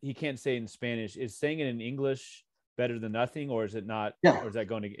can't say it in Spanish. Is saying it in English better than nothing, or is it not? Yeah. Or is that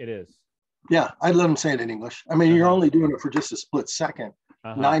going to? It is. Yeah, I'd let them say it in English. I mean, you're only doing it for just a split second.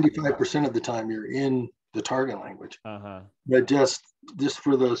 95% of the time you're in the target language. But just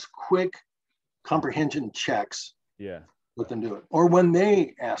for those quick comprehension checks, let them do it. Or when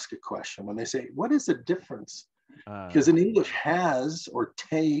they ask a question, when they say, what is the difference? Because in English, has or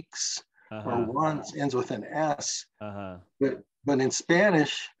takes or wants ends with an S. But in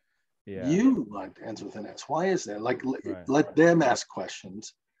Spanish, you like ends with an S. Why is that? Like, let them ask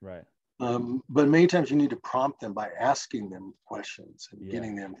questions. Right. But many times you need to prompt them by asking them questions and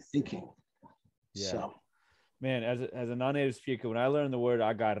getting them thinking. Yeah. So, man, as a non-native speaker, when I learned the word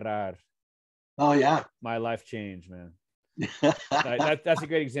agarrar, my life changed, man. That's a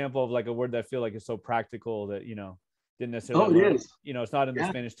great example of like a word that I feel like is so practical that didn't necessarily learn. It's not in the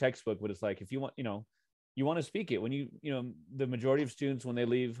Spanish textbook, but it's like if you want, you want to speak it. When the majority of students when they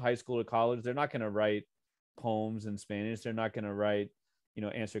leave high school or college, they're not going to write poems in Spanish. They're not going to write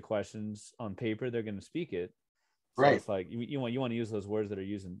answer questions on paper. They're going to speak it. So it's like you want to use those words that are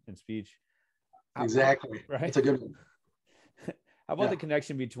used in speech. Exactly. Right. It's a good one. How about the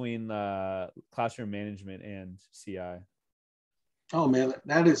connection between classroom management and CI? Oh man,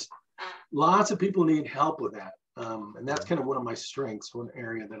 that is, lots of people need help with that. And that's kind of one of my strengths, one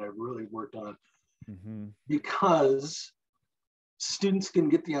area that I've really worked on, because students can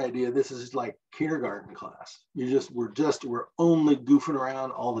get the idea this is like kindergarten class. We're only goofing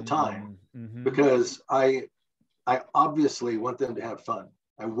around all the time, because I obviously want them to have fun.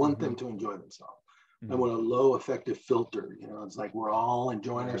 I want them to enjoy themselves. I want a low effective filter. It's like we're all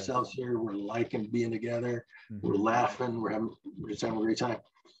enjoying ourselves here. We're liking being together. We're laughing. We're just having a great time.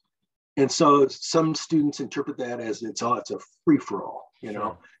 And so some students interpret that as it's a free for all,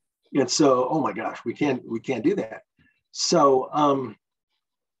 And so, oh my gosh, we can't do that. So,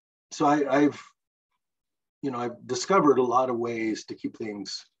 I've discovered a lot of ways to keep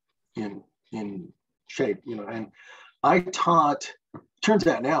things in shape, and I taught, turns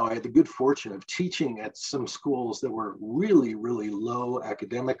out now I had the good fortune of teaching at some schools that were really, really low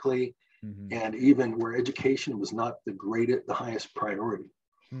academically, and even where education was not the highest priority.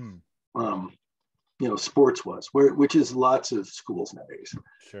 Sports was, which is lots of schools nowadays.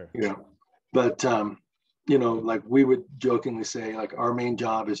 Sure. But like we would jokingly say, like our main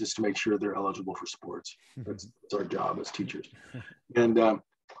job is just to make sure they're eligible for sports. That's our job as teachers.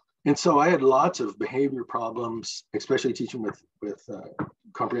 And so I had lots of behavior problems, especially teaching with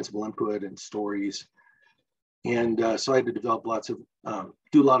comprehensible input and stories. And so I had to develop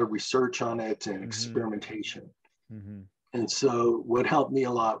do a lot of research on it and experimentation. And so what helped me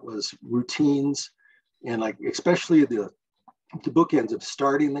a lot was routines, and like especially the bookends of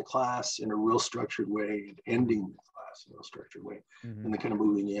starting the class in a real structured way and ending the class in a real structured way, and then kind of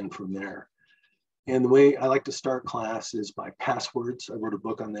moving in from there. And the way I like to start class is by passwords. I wrote a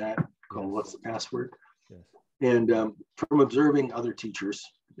book on that called What's the Password? And from observing other teachers,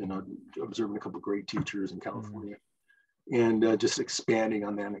 observing a couple of great teachers in California, and just expanding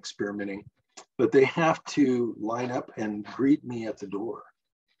on them, experimenting. But they have to line up and greet me at the door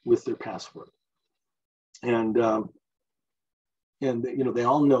with their password. And they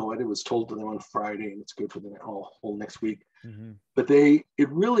all know it. It was told to them on Friday, and it's good for the whole next week. But it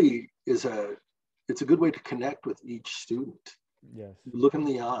really is it's a good way to connect with each student. Yes. Look in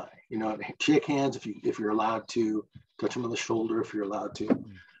the eye, shake hands if you're allowed to, touch them on the shoulder if you're allowed to.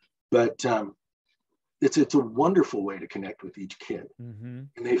 But it's a wonderful way to connect with each kid, and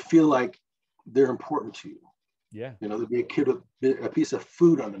they feel like they're important to you. Yeah. There'll be a kid with a piece of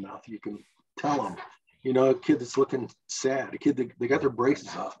food on the mouth. You can tell them. A kid that's looking sad. A kid they got their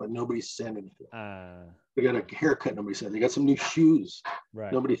braces off, but nobody's saying anything. They got a haircut. Nobody said. They got some new shoes.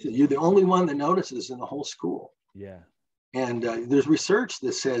 Right. Nobody said. You're the only one that notices in the whole school. Yeah. And there's research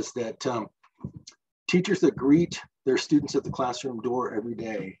that says that teachers that greet their students at the classroom door every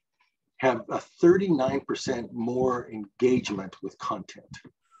day have a 39% more engagement with content.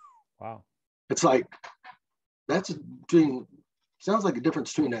 Wow. It's like sounds like a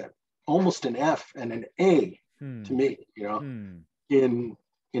difference between almost an F and an A to me,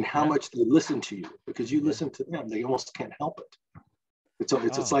 in how much they listen to you, because you listen to them. They almost can't help it.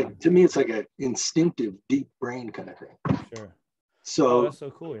 It's like, to me, it's like an instinctive, deep brain kind of thing. Sure. So that's so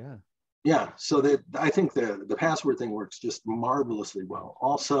cool. Yeah. Yeah. So that I think the password thing works just marvelously well.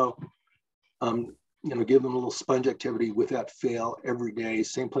 Also, give them a little sponge activity without fail every day,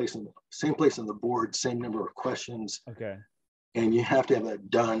 same place on the board, same number of questions. Okay. And you have to have that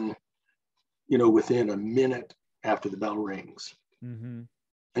done, within a minute after the bell rings. Mm-hmm.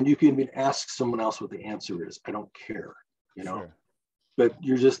 And you can even ask someone else what the answer is. I don't care, Sure. But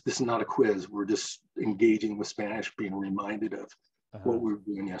this is not a quiz. We're just engaging with Spanish, being reminded of what we were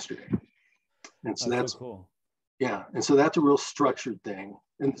doing yesterday. And so that's so cool. Yeah. And so that's a real structured thing.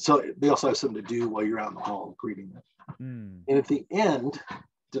 And so they also have something to do while you're out in the hall reading them. Mm. And at the end,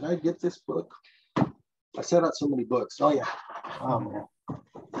 did I get this book? I set out so many books. Oh, yeah. Oh, man.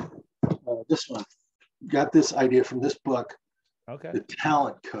 This one. Got this idea from this book. Okay. The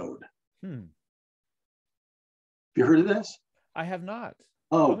Talent Code. Hmm. Have you heard of this? I have not.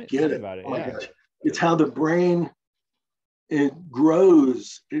 Oh, get it. About it. Oh, my gosh. It's how the brain, it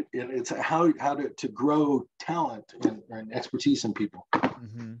grows. It's how to grow talent and expertise in people.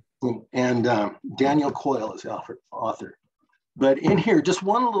 Mm-hmm. And Daniel Coyle is the author. But in here, just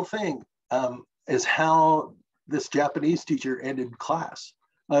one little thing is how this Japanese teacher ended class.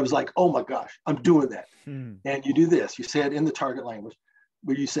 I was like, oh my gosh, I'm doing that. Hmm. And you do this. You say it in the target language,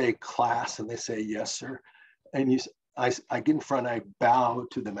 where you say class, and they say yes, sir. And I get in front, I bow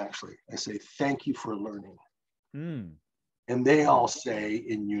to them actually. I say, thank you for learning. Mm. And they all say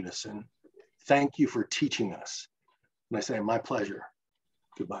in unison, thank you for teaching us. And I say, my pleasure.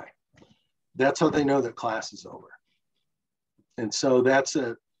 Goodbye. That's how they know that class is over. And so that's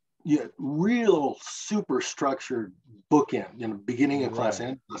a real super structured bookend, beginning of class,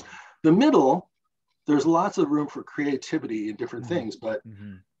 end of class. The middle, there's lots of room for creativity and different things, but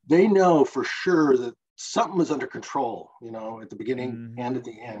they know for sure that something was under control, at the beginning and at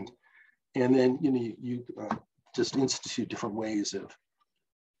the end. And then, you just institute different ways of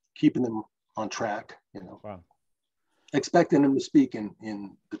keeping them on track, Wow. Expecting them to speak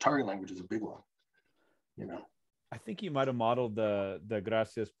in the target language is a big one, I think you might have modeled the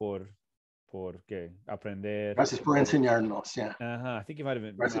gracias por qué aprender. Gracias por enseñarnos, yeah. I think you might have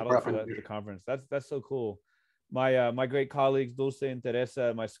been modeled for the conference. That's so cool. My great colleagues Dulce and Teresa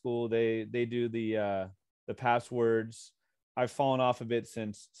at my school, they do the passwords. I've fallen off a bit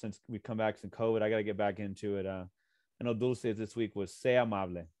since we come back from COVID. I got to get back into it. I know Dulce this week was "Sé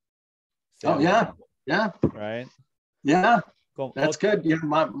amable." Yeah, yeah, right, yeah. That's good.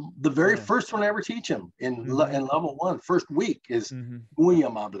 The very first one I ever teach them in level 1, first week is muy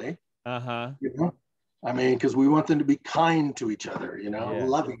amable. I mean, because we want them to be kind to each other,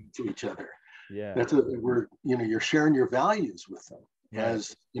 loving to each other. Yeah, that's you're sharing your values with them,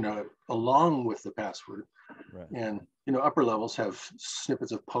 as along with the password. Right. And upper levels have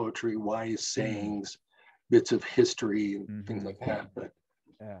snippets of poetry, wise sayings, bits of history, and things like that. But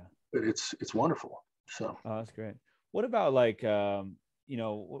it's wonderful. So that's great. What about like they're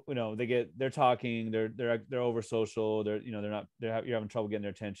talking, they're over social, you're having trouble getting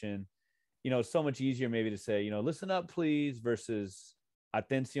their attention. It's so much easier maybe to say, listen up please versus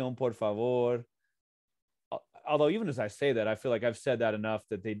atención por favor. Although even as I say that, I feel like I've said that enough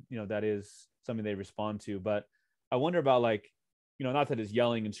that they, that is something they respond to. But I wonder about like, not that it's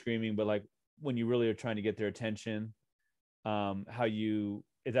yelling and screaming, but like when you really are trying to get their attention,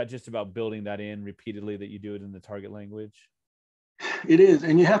 is that just about building that in repeatedly, that you do it in the target language? It is.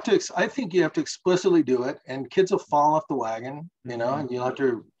 And I think you have to explicitly do it, and kids will fall off the wagon, and you'll have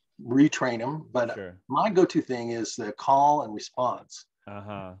to retrain them. But my go-to thing is the call and response.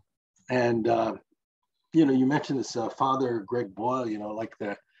 And, you mentioned this Father Greg Boyle,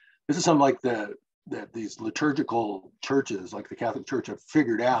 this is something like that these liturgical churches, like the Catholic Church, have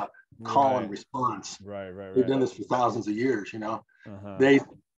figured out call and response. Right. They've done this for thousands of years,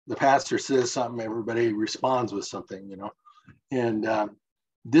 the pastor says something, everybody responds with something, and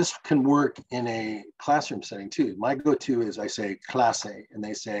this can work in a classroom setting too. My go-to is I say clase, and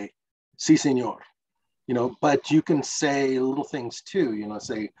they say sí señor, but you can say little things too, you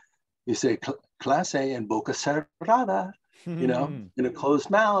say clase en boca cerrada, in a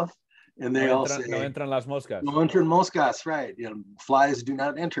closed mouth. And they all say, no entran las moscas. No entran moscas, right. Flies do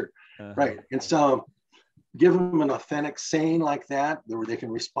not enter, right. And so give them an authentic saying like that, where they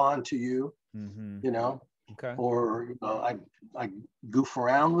can respond to you, okay. Or, I goof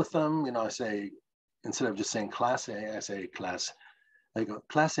around with them, I say, instead of just saying clase, I say class. I go,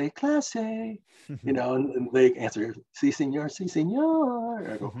 clase, and they answer, sí, señor, sí, señor.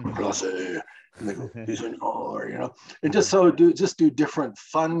 I go, clase. And they go, sí, señor, and just do different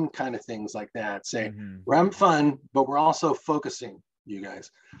fun kind of things like that. Say, we're having fun, but we're also focusing, you guys.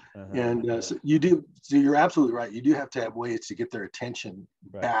 And so you're absolutely right. You do have to have ways to get their attention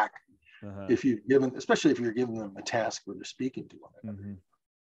back. Especially if you're giving them a task where they're speaking to one another.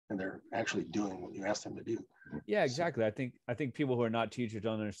 and they're actually doing what you ask them to do. Yeah, exactly. I think people who are not teachers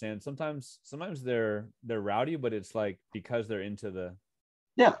don't understand. Sometimes they're rowdy, but it's like because they're into the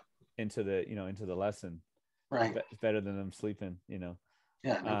into the lesson. Right. It's better than them sleeping, you know.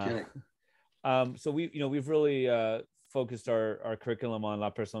 Yeah, no kidding. So we've really focused our curriculum on La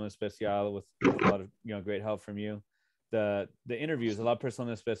Persona Especial with a lot of great help from you. The interviews, a La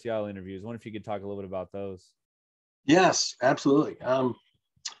Persona Especial interviews. I wonder if you could talk a little bit about those. Yes, absolutely.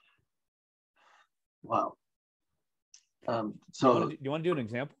 Wow. So do you want to do an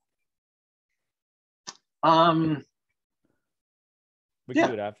example? We can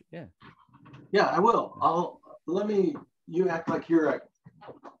do it after. Yeah, I will. You act like you're a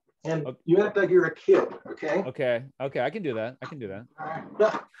you act like you're a kid, okay? Okay, I can do that. All right.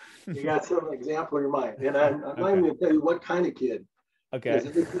 You got some example in your mind, and I'm not even going to tell you what kind of kid. Okay.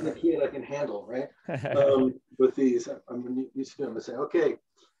 Because this is a kid I can handle, right? With these, I'm used to them. I say, okay.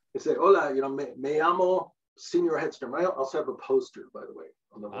 I say, hola, me llamo Señor Hedstrom. I also have a poster, by the way,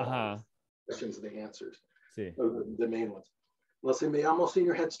 on the wall. Questions and the answers. Sí. The main ones. Well, say, me llamo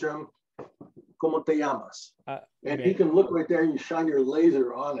Señor Hedstrom. ¿Cómo te llamas? And you can look right there and you shine your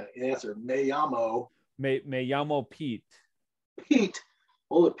laser on it and answer, me llamo. Me llamo Pete. Pete.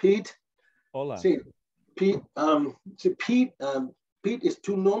 Hola, Pete. Hola. Sí, Pete. Pete. Pete is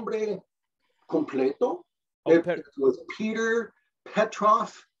tu nombre completo. It was Peter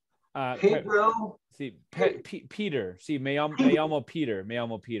Petrov. Pedro. Sí, Peter. Sí, me llamo Peter.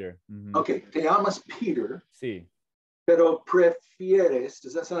 Mm-hmm. Okay, te llamas Peter. Sí. Pero prefieres,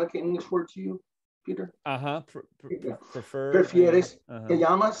 does that sound like an English word to you, Peter? Prefer. Prefieres, te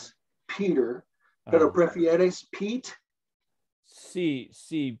llamas Peter, pero prefieres Pete? Sí,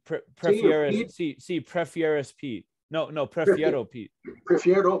 prefieres, sí, prefieres Pete. No, prefiero Pete.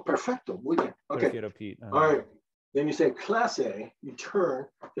 Prefiero, perfecto, muy bien. Okay. Prefiero Pete. All right. Then you say clase, you turn,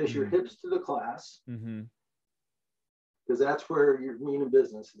 face your hips to the class, because that's where you're meaning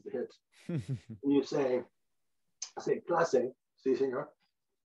business, is the hips. And you say clase, sí, señor.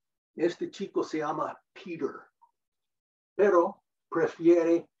 Este chico se llama Peter, pero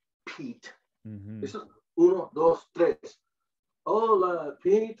prefiere Pete. Eso es 1, 2, 3. Hola,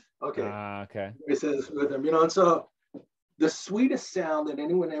 Pete. Okay. Okay. He says with them, and so the sweetest sound that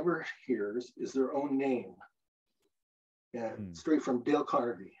anyone ever hears is their own name. And straight from Dale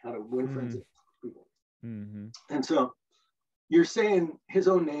Carnegie, How to Win Friends and People. And so you're saying his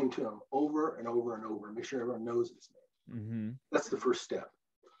own name to him over and over and over, make sure everyone knows his name. That's the first step.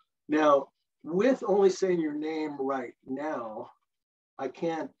 Now, with only saying your name right now, I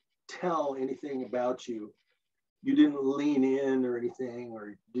can't tell anything about you. You didn't lean in or anything,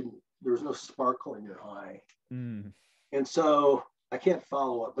 or there was no sparkle in your eye. And so I can't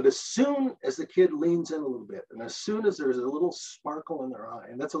follow up. But as soon as the kid leans in a little bit, and as soon as there's a little sparkle in their eye,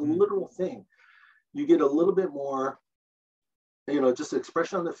 and that's a literal thing, you get a little bit more, just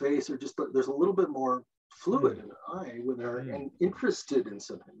expression on the face, or just there's a little bit more fluid in their eye when they're interested in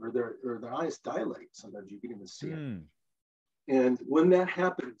something, or their eyes dilate. Sometimes you can even see it. And when that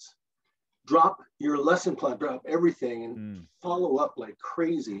happens, drop your lesson plan, drop everything, and follow up like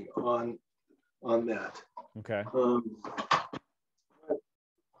crazy on that. Okay.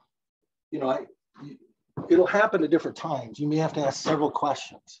 It'll happen at different times. You may have to ask several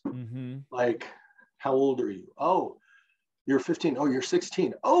questions, like, how old are you? Oh, you're 15. Oh, you're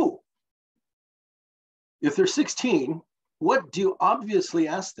 16. Oh, if they're 16, what do you obviously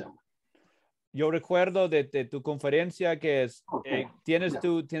ask them? Yo recuerdo de tu conferencia que es, ¿tienes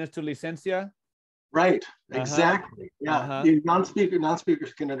tu licencia? Right, exactly. Yeah,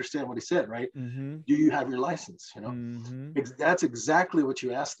 non-speakers can understand what he said, right? Do you have your license? That's exactly what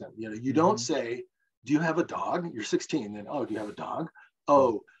you ask them. You don't say, do you have a dog? You're 16, then, oh, do you have a dog?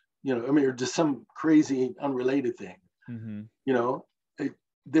 Oh, or just some crazy unrelated thing. If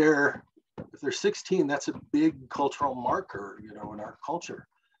they're 16, that's a big cultural marker, in our culture,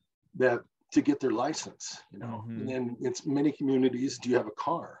 that to get their license, and then it's many communities, do you have a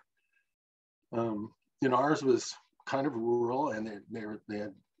car? Ours was kind of rural, and there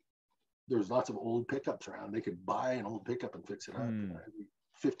was lots of old pickups around. They could buy an old pickup and fix it up. Every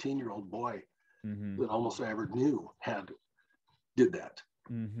 15-year-old boy that almost I ever knew did that.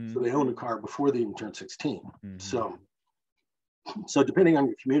 So they owned a car before they even turned 16. So depending on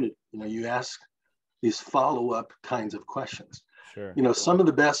your community, you ask these follow-up kinds of questions. Sure. Some of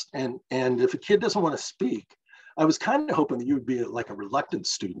the best, and if a kid doesn't want to speak, I was kind of hoping that you would be like a reluctant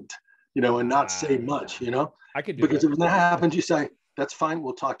student, and not say much, I could do because that. if that happens, you say, that's fine,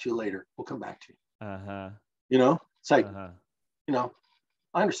 we'll talk to you later. We'll come back to you. It's like, I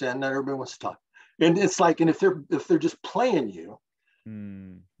understand not everybody wants to talk. And it's like, and if they're just playing you,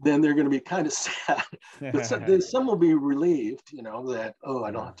 then they're going to be kind of sad. But some will be relieved, that, oh,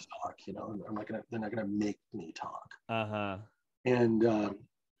 I don't have to talk, they're not going to make me talk. And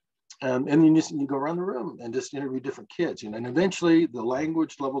then you go around the room and just interview different kids, and eventually the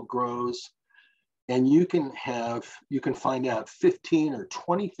language level grows, and you can find out 15 or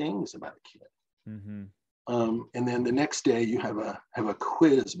 20 things about a kid. And then the next day you have a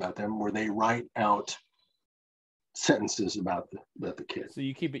quiz about them where they write out sentences about the kid. So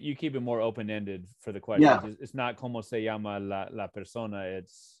you keep it more open-ended for the questions. Yeah. It's not como se llama la persona.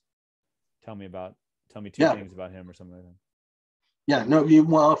 It's tell me two things about him or something like that. Yeah, no,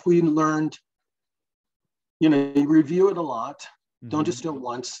 if we learned, you review it a lot. Don't just do it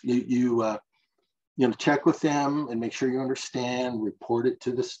once. You check with them and make sure you understand, report it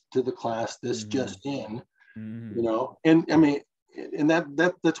to the class, this just in, and I mean, and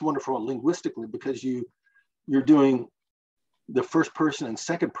that's wonderful linguistically, because you're doing the first person and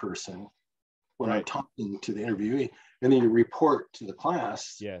second person when I'm talking to the interviewee, and then you report to the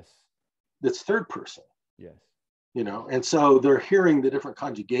class. Yes. That's third person. Yes. And so they're hearing the different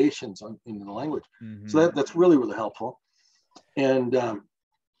conjugations in the language. So that's really, really helpful. And I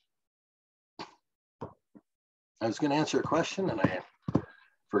was going to answer a question and I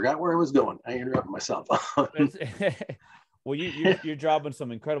forgot where I was going. I interrupted myself. Well, you're dropping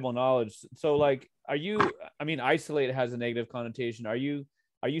some incredible knowledge. So like, isolate has a negative connotation. Are you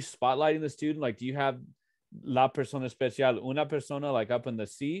spotlighting the student? Like, do you have la persona especial, una persona, like up in the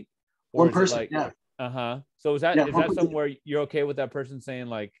seat? Or one person, yeah. So is that somewhere you're okay with that person saying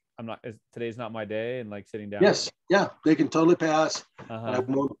like, today's not my day, and like sitting down? Yes. Yeah. They can totally pass. I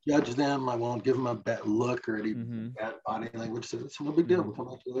won't judge them. I won't give them a bad look or any bad body language. So it's no big deal. We'll come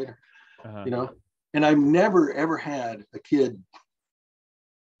back to you later. And I've never, ever had a kid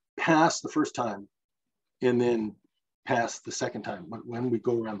pass the first time and then pass the second time. But when we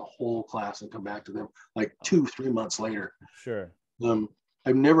go around the whole class and come back to them like 2-3 months later. Sure.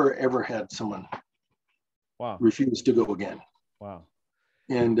 I've never, ever had someone refuse to go again. Wow.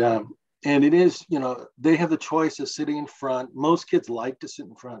 And it is, they have the choice of sitting in front. Most kids like to sit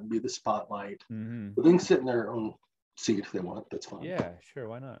in front and be the spotlight. But they can sit in their own seat if they want. That's fine. Yeah, sure.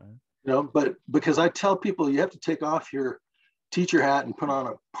 Why not? But because I tell people you have to take off your teacher hat and put on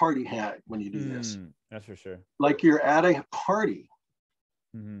a party hat when you do this. That's for sure. Like you're at a party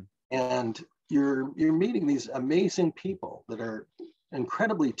and you're meeting these amazing people that are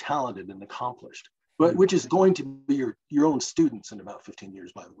incredibly talented and accomplished, but which is going to be your own students in about 15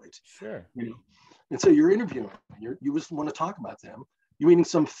 years, by the way. Sure. And so you're interviewing, you just want to talk about them. You're meeting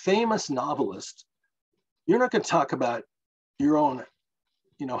some famous novelist. You're not going to talk about your own,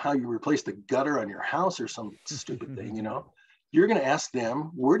 how you replace the gutter on your house or some stupid thing, You're going to ask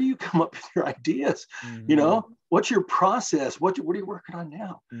them, where do you come up with your ideas? What's your process? What are you working on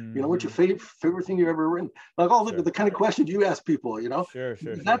now? What's your favorite thing you've ever written? Like all the kind of questions you ask people, Sure.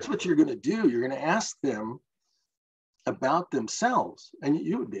 That's what you're going to do. You're going to ask them about themselves, and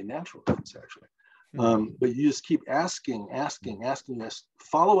you would be a natural at this, actually. But you just keep asking this.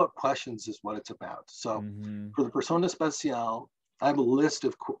 Follow-up questions is what it's about. So for the Persona Especial, I have a list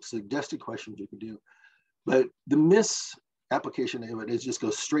of suggested questions you can do, but the application of it is just go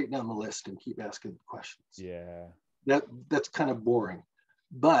straight down the list and keep asking questions. Yeah. That's kind of boring.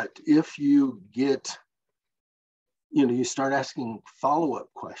 But if you get, you start asking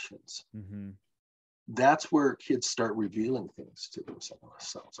follow-up questions, that's where kids start revealing things to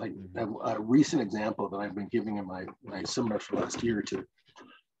themselves. I have a recent example that I've been giving in my seminars for the last year or two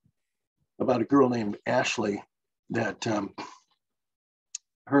about a girl named Ashley that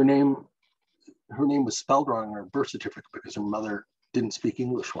her name was spelled wrong on her birth certificate because her mother didn't speak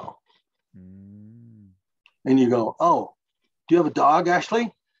English well. And you go, oh, do you have a dog,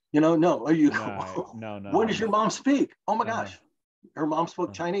 Ashley? No. Are you? No. When does your mom speak? Oh my gosh. Her mom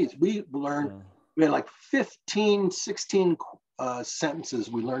spoke Chinese. We learned, we had like 15, 16 sentences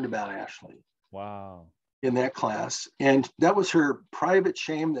we learned about Ashley. Wow. In that class. And that was her private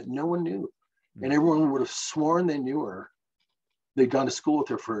shame that no one knew. And everyone would have sworn they knew her. They'd gone to school with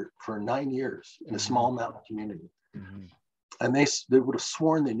her for 9 years in a small mountain community. And they would have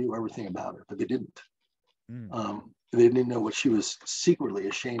sworn they knew everything about her, but they didn't. They didn't know what she was secretly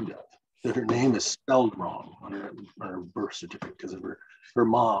ashamed of, that her name is spelled wrong on her birth certificate because of her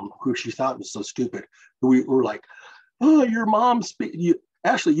mom, who she thought was so stupid. We were like, oh, your mom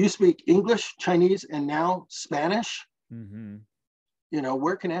Ashley, you speak English, Chinese, and now Spanish?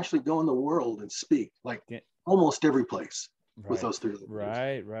 Where can Ashley go in the world and speak? Like almost every place. With those three.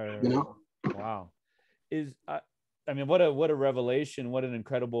 Right. Wow. What a revelation, what an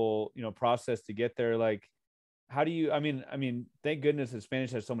incredible, process to get there. Like, how do you, thank goodness that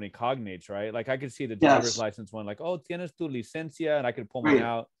Spanish has so many cognates, right? Like I could see the driver's Yes. license one, like, oh, tienes tu licencia, and I could pull Right. mine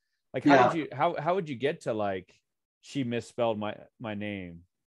out. Like, how would you get to like, she misspelled my name,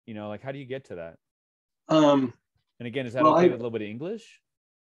 you know, like, how do you get to that? And again, is that okay with a little bit of English?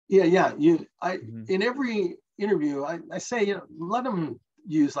 Yeah. In every interview, I say, you know, let them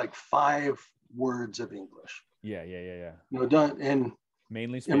use like 5 words of English. Yeah. You know, done and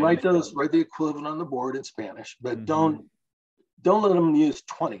mainly Spanish. And write the equivalent on the board in Spanish, but don't let them use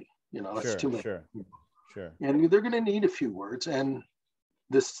 20. You know, it's too many. Sure. And they're going to need a few words, and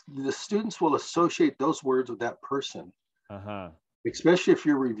the students will associate those words with that person. Especially if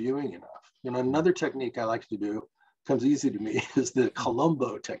you're reviewing enough. You know, another technique I like to do, comes easy to me, is the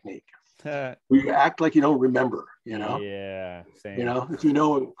Columbo technique. Where you act like you don't remember, you know? Yeah, same. You know, if you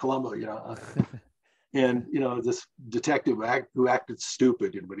know Columbo, you know, and, you know, this detective who acted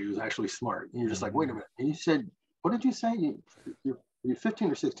stupid, but he was actually smart. And you're just like, wait a minute. And you said, what did you say? You're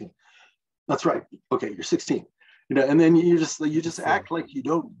 15 or 16? That's right. Okay, you're 16. You know, and then you just act like you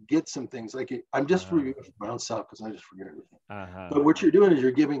don't get some things. Like I'm just reviewing my own self because I just forget everything. But what you're doing is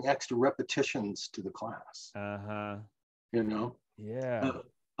you're giving extra repetitions to the class. You know,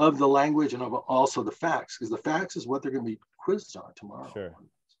 of the language and of also the facts, because the facts is what they're going to be quizzed on tomorrow. Sure.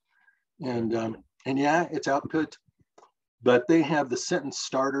 And yeah, it's output, but they have the sentence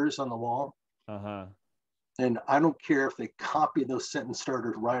starters on the wall. And I don't care if they copy those sentence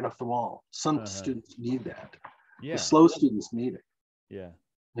starters right off the wall. Some students need that. The slow students need it.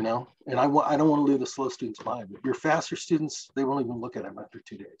 You know, and I don't want to leave the slow students behind. But your faster students, they won't even look at them after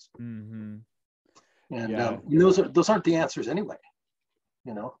 2 days. And those aren't the answers anyway.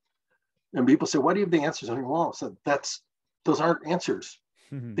 You know, and people say, "Why do you have the answers on your wall?" So those aren't answers.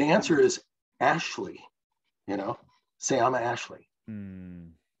 The answer is Ashley. You know, say I'm Ashley.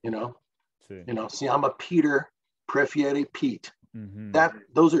 You know, see I'm a Peter. Prefiere Pete.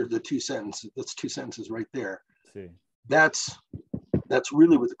 Those are the 2 sentences. That's 2 sentences right there. That's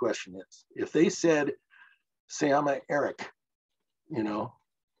really what the question is. If they said, say I'm a Eric, you know,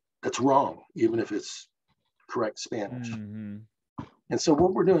 that's wrong, even if it's correct Spanish. And so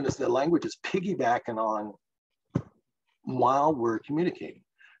what we're doing is the language is piggybacking on while we're communicating.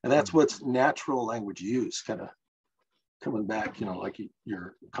 And that's what's natural language use, kind of coming back, you know, like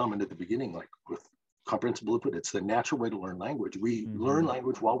your comment at the beginning, like with comprehensible input, it's the natural way to learn language. We learn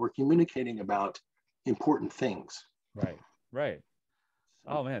language while we're communicating about important things. Right.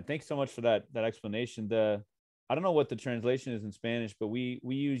 Oh man, thanks so much for that explanation. I don't know what the translation is in Spanish, but we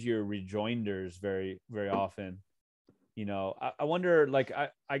use your rejoinders very, very often. You know, I wonder, like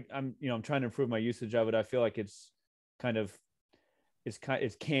I'm trying to improve my usage of it. I feel like it's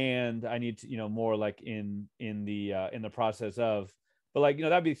canned. I need to, you know, more like in the process of, but like, you know,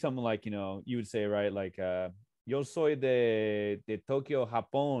 that'd be something like, you know, you would say, right, like yo soy de Tokio,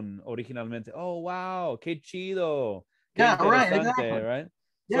 Japón, originalmente. Oh wow, qué chido. Qué Exactly. Right?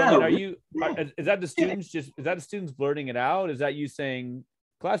 So I mean, is that the students blurting it out? Is that you saying,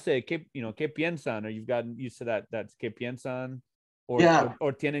 clase, qué piensan? Or you've gotten used to that's qué piensan? Or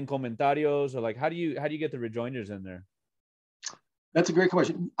tienen comentarios? Or like, how do you get the rejoinders in there? That's a great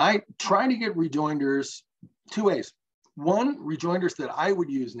question. I try to get rejoinders 2 ways. One, rejoinders that I would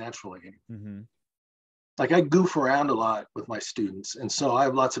use naturally. Like I goof around a lot with my students. And so I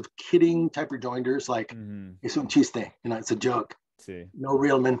have lots of kidding type rejoinders, like, es un chiste, you know, it's a joke. No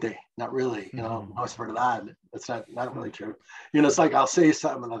realmente, not really, you know, no es verdad. That's not really true. You know, it's like I'll say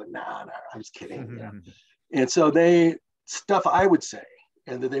something and I'm like, nah, I'm just kidding. You know? And so stuff I would say,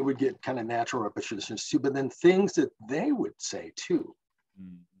 and that they would get kind of natural repetitions too, but then things that they would say too.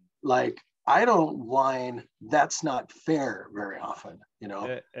 Like, I don't whine, that's not fair very often, you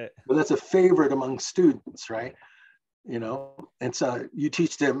know, but that's a favorite among students, right? You know, and so you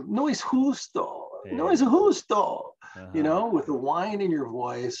teach them, no es justo, you know, with the whine in your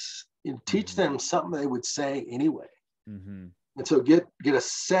voice, you teach them something they would say anyway. And so get a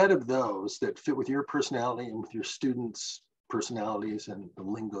set of those that fit with your personality and with your students' personalities and the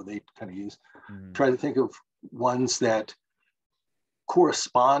lingo they kind of use. Try to think of ones that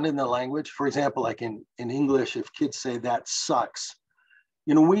correspond in the language. For example, like in English, if kids say that sucks,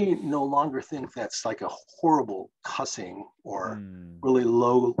 you know, we no longer think that's like a horrible cussing or really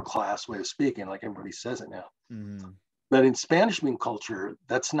low class way of speaking, like everybody says it now. But in Spanish speaking culture,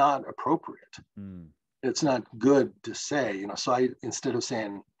 that's not appropriate. It's not good to say, you know, so I, instead of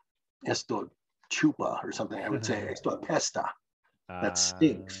saying esto chupa or something, I would say esto apesta, that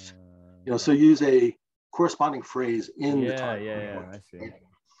stinks. You know, so use a corresponding phrase in the target. I see.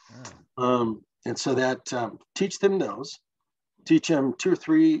 And so that teach them those, teach them 2 or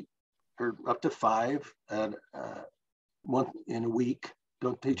 3 or up to 5 at one in a week.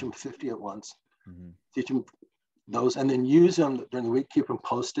 Don't teach them 50 at once. Teach them those, and then use them during the week. Keep them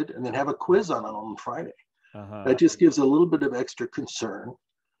posted, and then have a quiz on Friday. That just gives a little bit of extra concern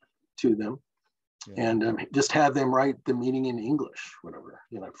to them, and just have them write the meaning in English, whatever,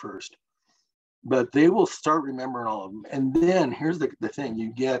 at first. But they will start remembering all of them. And then here's the thing: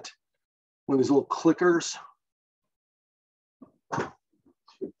 you get one of these little clickers.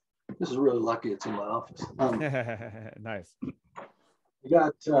 This is really lucky it's in my office. Nice. You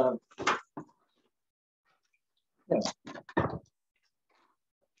got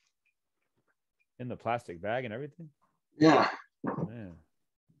in the plastic bag and everything. Yeah. Man.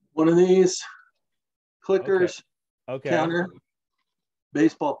 One of these clickers, counter,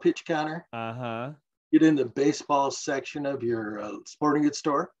 baseball pitch counter. Get in the baseball section of your sporting goods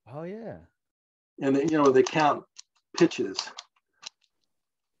store. Oh yeah. And then they count pitches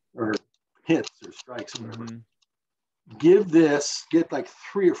or hits or strikes or whatever. Get like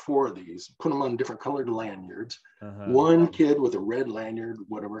 3 or 4 of these, put them on different colored lanyards. One kid with a red lanyard,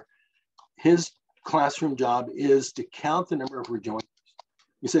 whatever. His classroom job is to count the number of rejoinders.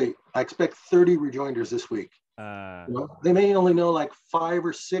 You say, I expect 30 rejoinders this week. They may only know like 5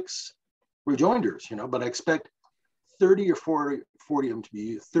 or 6 rejoinders, but I expect 30 or 40 of them to be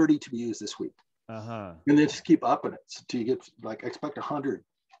used, 30 to be used this week. And then just keep upping it until you get like, I expect 100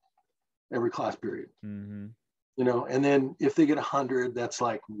 every class period. And then if they get 100, that's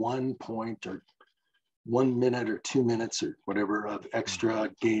like 1 point or 1 minute or 2 minutes or whatever of extra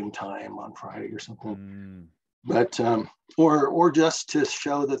game time on Friday or something. But or just to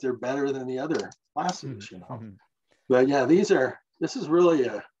show that they're better than the other classes, But yeah, this is really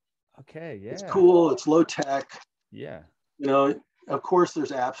it's cool, it's low tech. Of course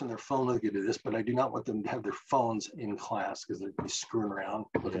there's apps on their phone that get to this, but I do not want them to have their phones in class because they'd be screwing around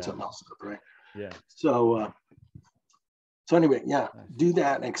looking something else up, right? So anyway, nice. Do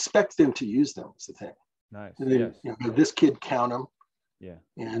that and expect them to use them is the thing. Nice. And then, this kid count them.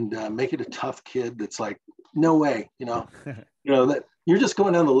 And make it a tough kid that's like, no way, that you're just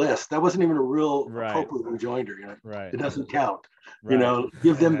going down the list. That wasn't even a real appropriate rejoinder. It doesn't count.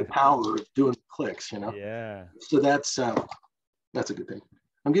 Give them the power of doing clicks. So that's a good thing.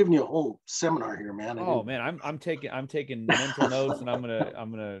 I'm giving you a whole seminar here, man. I'm taking mental notes, and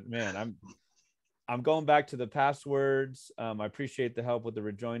I'm going back to the passwords. I appreciate the help with the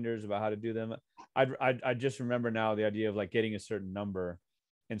rejoinders about how to do them. I just remember now the idea of like getting a certain number,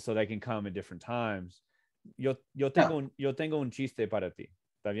 and so they can come at different times. Yo tengo un chiste para ti.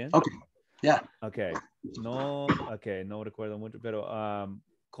 ¿Está bien? Okay. Yeah. Okay. No recuerdo mucho, pero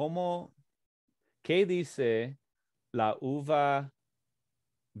 ¿qué dice la uva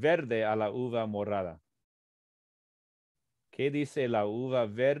verde a la uva morada? ¿Qué dice la uva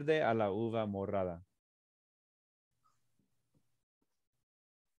verde a la uva morada?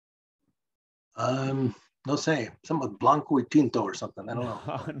 No sé, something blanco y tinto or something. I don't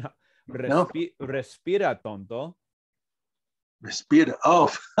know. No. Respira, tonto. Respira. Oh,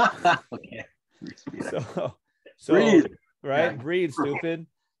 okay. Respira. So breathe. Right? Yeah. Breathe, stupid.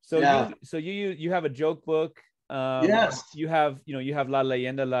 So you have a joke book. Yes. You have La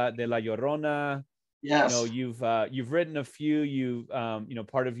Leyenda de la Llorona. Yes. You've written a few.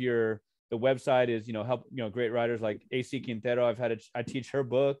 Part of the website is help great writers like AC Quintero. I teach her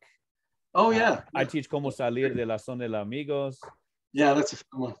book. Oh yeah. I teach Cómo Salir de la Zona de los Amigos. Yeah, that's a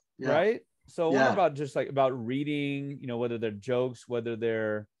fun one. Yeah. Right. So what about just like about reading? whether they're jokes, whether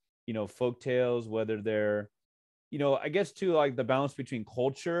they're folk tales, whether they're I guess too like the balance between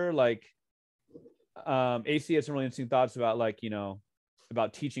culture. Like AC has some really interesting thoughts about like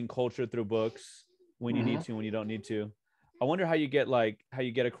about teaching culture through books. When you need to, when you don't need to. I wonder how you get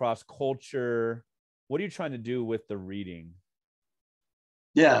across culture. What are you trying to do with the reading?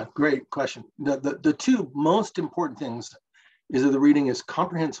 Yeah, great question. The two most important things is that the reading is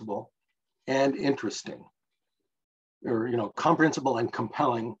comprehensible and interesting, or comprehensible and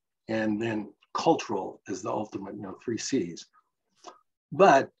compelling, and then cultural is the ultimate 3 C's.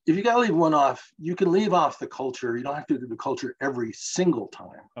 But if you got to leave one off, you can leave off the culture. You don't have to do the culture every single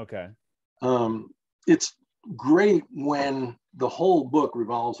time. Okay. It's great when the whole book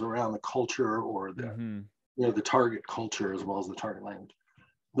revolves around the culture or the the target culture as well as the target language.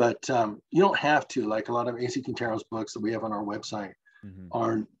 But you don't have to, like a lot of AC Quintero's books that we have on our website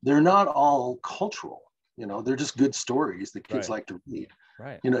they're not all cultural. They're just good stories that kids like to read.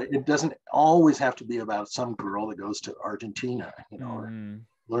 Right. It doesn't always have to be about some girl that goes to Argentina, or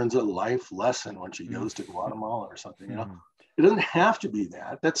learns a life lesson when she goes to Guatemala or something. It doesn't have to be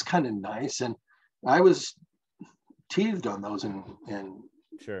that. That's kind of nice. And I was teased on those in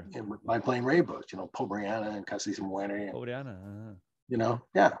Sure. by playing Ray books, Pobriana and Casi Se Muere. Pobriana.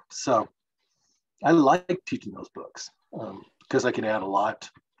 Yeah. So I like teaching those books because I can add a lot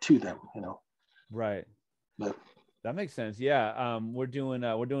to them, Right. But that makes sense. Yeah. We're doing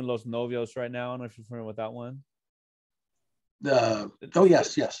Los Novios right now. I don't know if you're familiar with that one.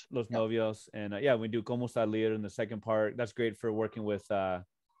 Yes. Los Novios. And we do Como Salir in the second part. That's great for working with El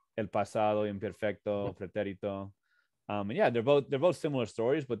Pasado, Imperfecto, Pretérito. And yeah, they're both similar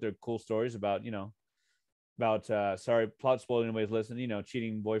stories, but they're cool stories about, sorry, plot spoiler anybody's listening,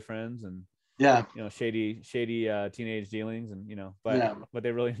 cheating boyfriends and shady teenage dealings, and but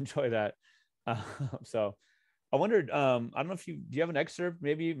they really enjoy that. So I wondered, I don't know if do you have an excerpt?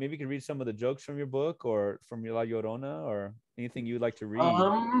 Maybe you can read some of the jokes from your book or from your La Llorona or anything you would like to read.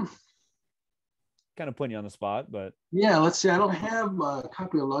 Kind of putting you on the spot, but let's see. I don't have a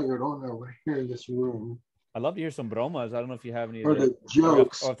copy of La Llorona right here in this room. I'd love to hear some bromas. I don't know if you have any or the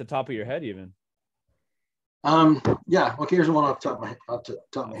jokes or off the top of your head even. Okay, here's one off the top of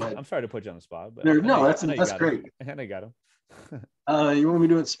my head. I'm sorry to put you on the spot, but that's great. And I got him. You want me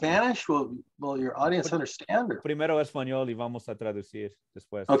to do it in Spanish? Will your audience understand? Primero español y vamos a traducir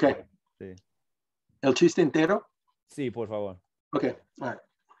después. Okay. Sí. El chiste entero? Sí, por favor. Okay, all right.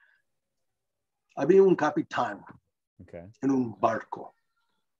 Había un capitán en un barco.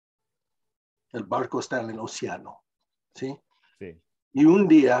 El barco está en el océano, ¿sí? Sí. Y un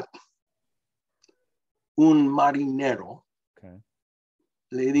día, un marinero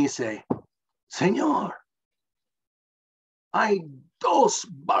le dice, Señor, hay 2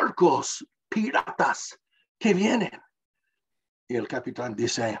 barcos piratas que vienen. Y el capitán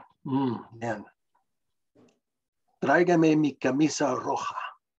dice, bien, tráigame mi camisa roja.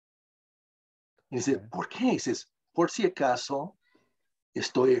 Y dice, ¿por qué? Dices, por si acaso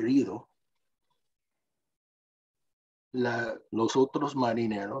estoy herido. Los otros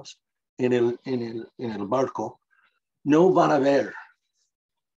marineros en el barco no van a ver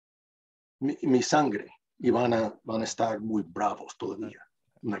mi sangre y van a estar muy bravos todavía.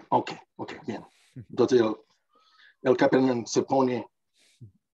 Like, okay, bien. Entonces el capitán se pone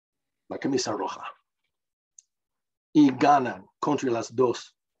la camisa roja y ganan contra las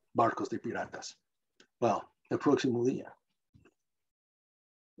 2 barcos de piratas. Well, el próximo día,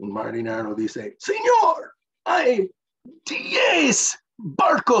 un marinero dice, Señor, hay 10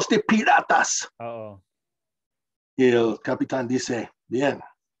 barcos de piratas. Y el capitán dice, bien,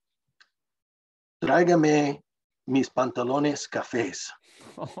 tráigame mis pantalones cafés.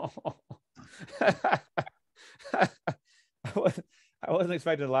 I wasn't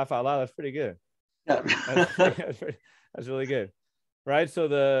expecting to laugh out loud. That's pretty good. Yeah. That's really good. Right. So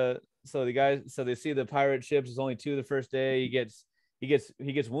they see the pirate ships. It's only 2 the first day. He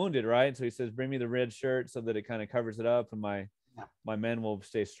gets wounded, right? So he says, bring me the red shirt so that it kind of covers it up and my men will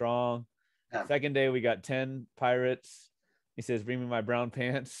stay strong. Yeah. Second day, we got 10 pirates. He says, bring me my brown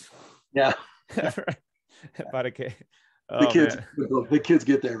pants. Yeah. About okay. The kids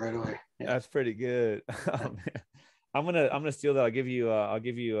get there right away. Yeah. That's pretty good. Oh, man. I'm gonna steal that. I'll give you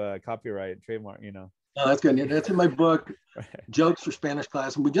a copyright trademark, Oh, that's good. That's in my book, right. Jokes for Spanish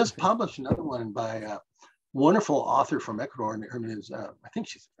Class. And we just published another one by a wonderful author from Ecuador. And her name is, I think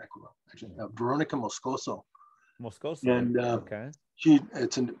she's from Ecuador, actually, Veronica Moscoso. And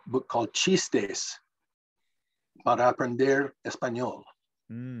it's a book called Chistes para Aprender Español.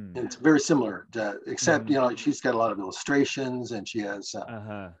 And it's very similar, except, she's got a lot of illustrations and she has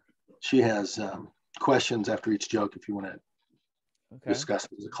questions after each joke if you want to discuss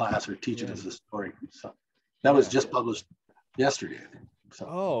it as a class or teach it as a story. So that was just published yesterday, I think. So.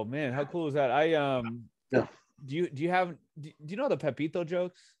 Oh man, how cool is that? Do you know the Pepito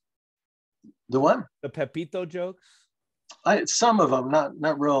jokes? The what? The Pepito jokes? Some of them,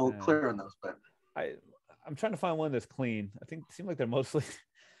 not real clear on those, but I'm trying to find one that's clean. I think it seems like they're mostly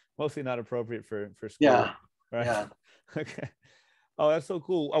not appropriate for school. Yeah. Right. Yeah. Okay. Oh, that's so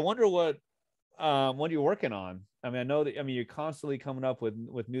cool. I wonder what you're working on. I mean, I know that you're constantly coming up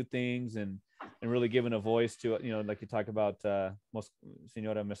with new things and really giving a voice to, like you talk about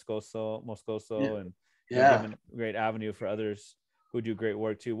Senora Moscoso and giving a great avenue for others who do great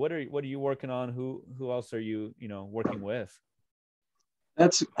work too. What are you working on? Who else are you working with?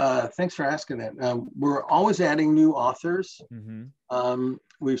 That's thanks for asking that. We're always adding new authors. Mm-hmm.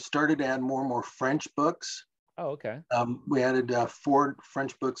 We've started to add more and more French books. Oh, okay. We added 4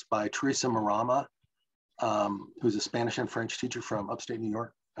 French books by Teresa Marama, who's a Spanish and French teacher from upstate New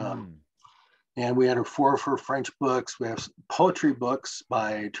York. And we added 4 of her French books. We have poetry books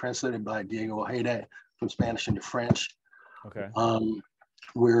translated by Diego Ojeda from Spanish into French. Okay.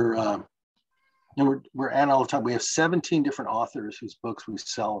 We're and we're at all the time. We have 17 different authors whose books we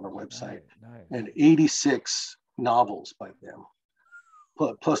sell on our website, Nice. and 86 novels by them,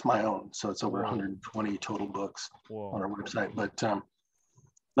 plus my own. So it's over 120 total books on our website. But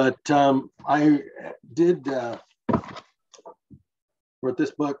I did wrote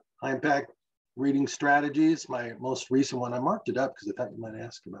this book, High Impact Reading Strategies. My most recent one. I marked it up because I thought you might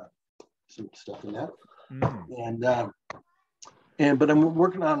ask about some stuff in that. But I'm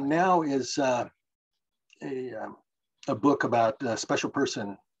working on now is a book about special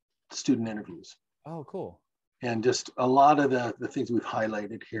person student interviews. Oh, cool. And just a lot of the things we've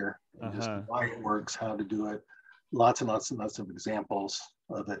highlighted here, and just why it works, how to do it, lots and lots and lots of examples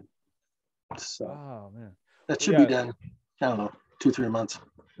of it. So man, that should be done, I don't know, 2-3 months.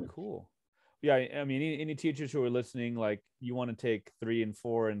 Cool. Yeah, I mean, any teachers who are listening, like, you want to take 3 and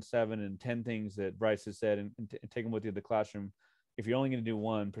 4 and 7 and 10 things that Bryce has said and take them with you to the classroom. If you're only going to do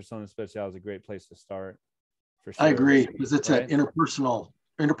one, Persona Especial is a great place to start, for sure. I agree, because it's an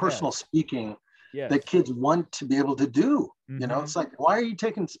interpersonal speaking that kids want to be able to do. You know, it's like, why are you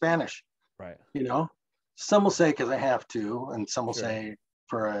taking Spanish? Right. You know, some will say because I have to, and some will say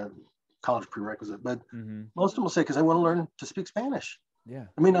for a college prerequisite, but most of them will say because I want to learn to speak Spanish. Yeah.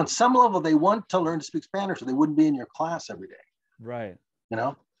 I mean, on some level, they want to learn to speak Spanish, or they wouldn't be in your class every day. Right. You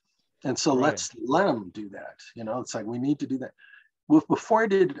know, and so let's let them do that. You know, it's like we need to do that. Well, before I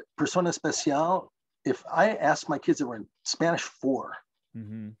did Persona Especial, if I asked my kids that were in Spanish 4,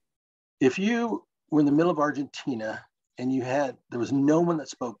 if you were in the middle of Argentina and there was no one that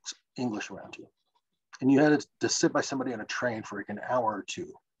spoke English around you, and you had to sit by somebody on a train for like an hour or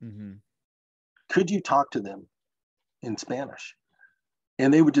 2, could you talk to them in Spanish?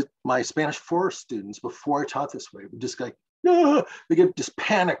 And they would my Spanish 4 students, before I taught this way, would just like, no, they get this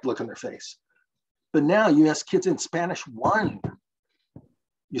panicked look on their face. But now you ask kids in Spanish 1,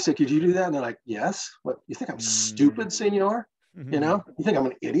 you say, could you do that? And they're like, yes. What, you think I'm stupid, senor? You know, you think I'm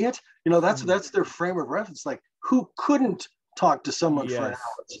an idiot? You know, that's their frame of reference. Like, who couldn't talk to someone for an hour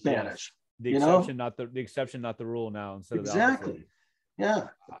in Spanish? The exception, not the exception, not the rule now, instead of the opposite. Yeah.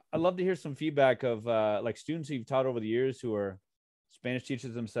 I'd love to hear some feedback of like students who you've taught over the years who are Spanish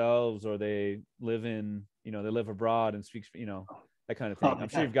teachers themselves, or they live abroad and speak, that kind of thing. I'm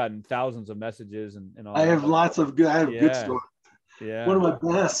sure you've gotten thousands of messages and all. I have good stories. Yeah. One of my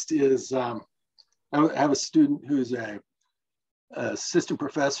best is I have a student who's a assistant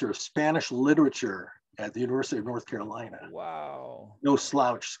professor of Spanish literature at the University of North Carolina. Wow. No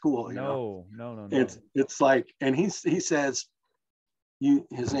slouch school. No. It's like, and he says,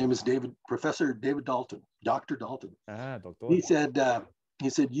 his name is Professor David Dalton, Dr. Dalton. Doctor. He said,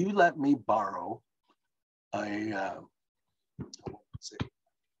 you let me borrow these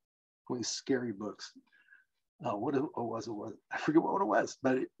scary books. What it was, I forget what it was,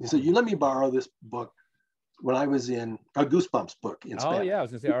 but he said, you let me borrow this book when I was in a Goosebumps book in Spanish. Oh yeah, I was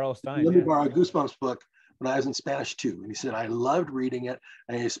gonna say R.L. Stein. Let me borrow a Goosebumps book when I was in Spanish too. And he said, I loved reading it.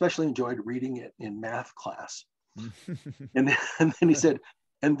 I especially enjoyed reading it in math class. and then he said,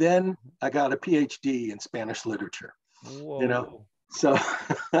 and then I got a PhD in Spanish literature. Whoa. You know, so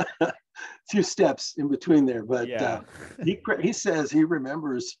a few steps in between there, but he says he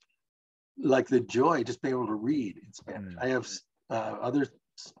remembers like the joy just being able to read in Spanish. I have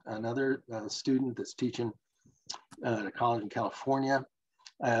another student that's teaching at a college in California.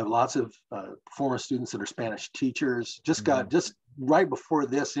 I have lots of former students that are Spanish teachers. Just right before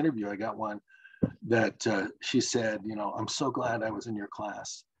this interview, I got one that she said, I'm so glad I was in your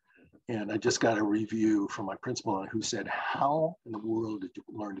class. And I just got a review from my principal who said, how in the world did you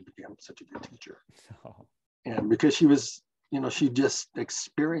learn to become such a good teacher? Oh. And because she was, she just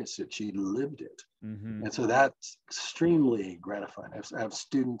experienced it, she lived it. And so that's extremely gratifying. I have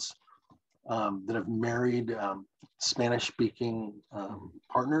students that have married Spanish speaking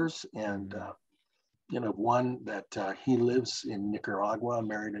partners, and one that he lives in Nicaragua,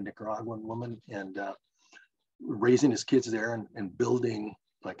 married a Nicaraguan woman, and raising his kids there and building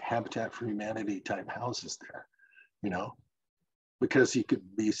like Habitat for Humanity type houses there, because he could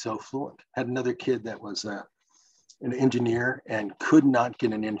be so fluent. Had another kid that was an engineer and could not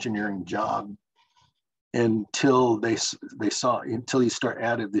get an engineering job until he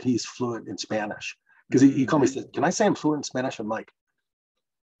added that he's fluent in Spanish. Because he called me and said, can I say I'm fluent in Spanish? I'm like,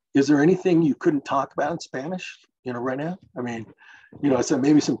 is there anything you couldn't talk about in Spanish, right now? I mean, I said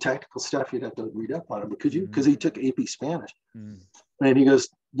maybe some technical stuff you'd have to read up on it, but could you? Because he took AP Spanish. And he goes,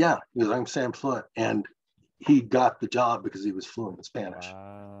 yeah, I'm saying I'm fluent. And he got the job because he was fluent in Spanish.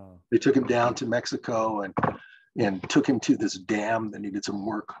 Wow. They took him down to Mexico and took him to this dam that needed some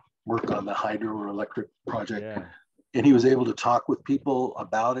work on the hydroelectric project. Yeah. And he was able to talk with people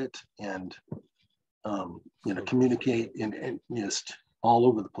about it. And communicate and just all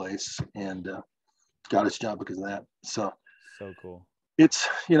over the place, and got his job because of that. So cool. It's,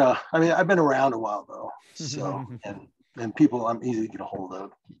 I mean, I've been around a while though. So, and people I'm easy to get a hold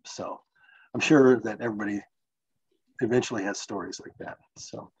of. So I'm sure that everybody eventually has stories like that.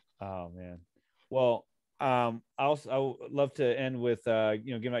 So. Oh man. Well, I would love to end with,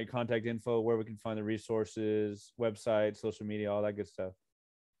 giving out your contact info, where we can find the resources, website, social media, all that good stuff.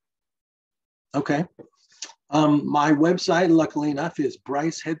 Okay. My website, luckily enough, is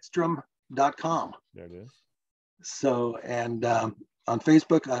brycehedstrom.com. There it is. So, and on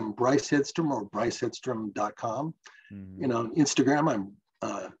Facebook, I'm Bryce Hedstrom, or brycehedstrom.com. Mm-hmm. Instagram,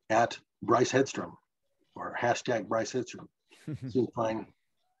 I'm at Bryce Hedstrom, or hashtag Bryce Hedstrom. So you can find,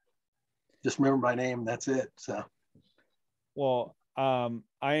 just remember my name. That's it. So. Well, I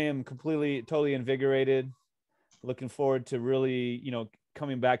am totally invigorated. Looking forward to really,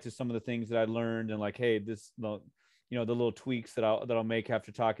 coming back to some of the things that I learned, and like, hey, this, the little tweaks that I'll make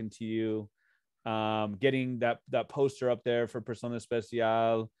after talking to you. Getting that poster up there for Persona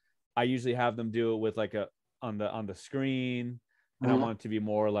Especial. I usually have them do it with like on the screen, and I want it to be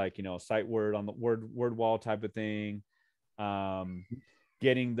more like, sight word on the word wall type of thing.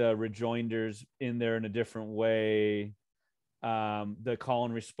 Getting the rejoinders in there in a different way. The call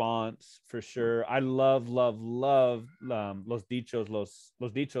and response for sure. I love los dichos,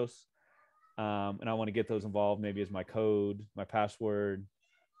 and I want to get those involved, maybe as my code, my password.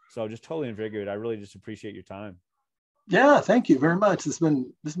 So just totally invigorated. I really just appreciate your time. Yeah, thank you very much. This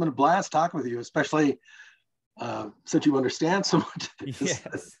has been a blast talking with you, especially since you understand so much.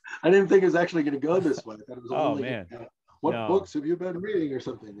 Yes. I didn't think it was actually going to go this way. I thought it was only, man. What books have you been reading or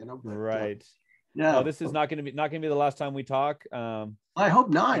something? But, right. Yeah. No, this is not going to be the last time we talk. I hope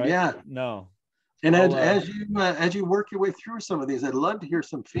not. Right? Yeah. No. And as you work your way through some of these, I'd love to hear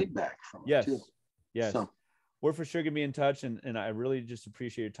some feedback from you too. Yes. So. We're for sure going to be in touch, and I really just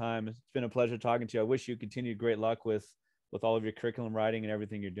appreciate your time. It's been a pleasure talking to you. I wish you continued great luck with all of your curriculum writing and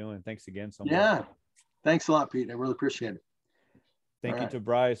everything you're doing. Thanks again so much. Yeah. Thanks a lot, Pete. I really appreciate it. Thank you to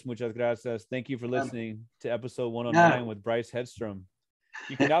Bryce. Muchas gracias. Thank you for listening to episode 109 with Bryce Hedstrom.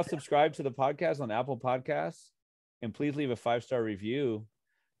 You can now subscribe to the podcast on Apple Podcasts, and please leave a 5-star review.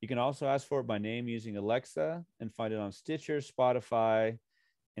 You can also ask for it by name using Alexa and find it on Stitcher, Spotify,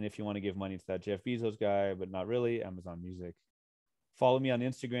 and if you want to give money to that Jeff Bezos guy, but not really, Amazon Music. Follow me on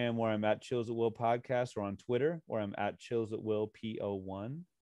Instagram, where I'm at Chills at Will Podcast, or on Twitter, where I'm at Chills at Will PO1.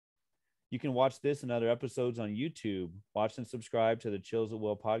 You can watch this and other episodes on YouTube. Watch and subscribe to the Chills at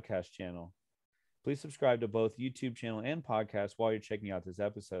Will Podcast channel. Please subscribe to both YouTube channel and podcast while you're checking out this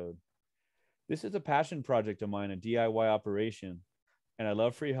episode. This is a passion project of mine, a DIY operation, and I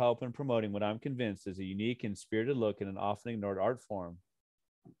love for your help in promoting what I'm convinced is a unique and spirited look in an often ignored art form.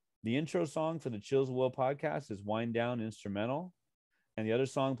 The intro song for the Chills at Will podcast is Wind Down Instrumental, and the other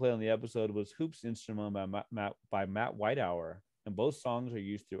song played on the episode was Hoops Instrumental by Matt Whitehour, and both songs are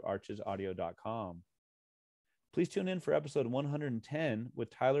used through archesaudio.com. Please tune in for episode 110 with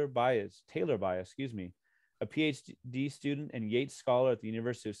Taylor Bias, a PhD student and Yates Scholar at the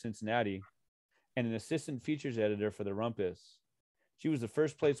University of Cincinnati, and an assistant features editor for the Rumpus. She was the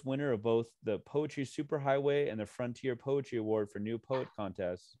first place winner of both the Poetry Superhighway and the Frontier Poetry Award for New Poet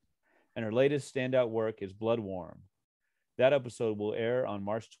Contests, and her latest standout work is Blood Warm. That episode will air on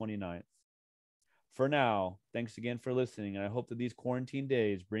March 29th. For now, thanks again for listening, and I hope that these quarantine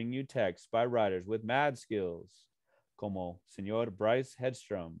days bring you texts by writers with mad skills, como Senor Bryce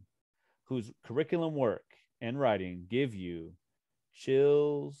Hedstrom, whose curriculum work and writing give you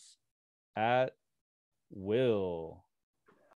chills at will.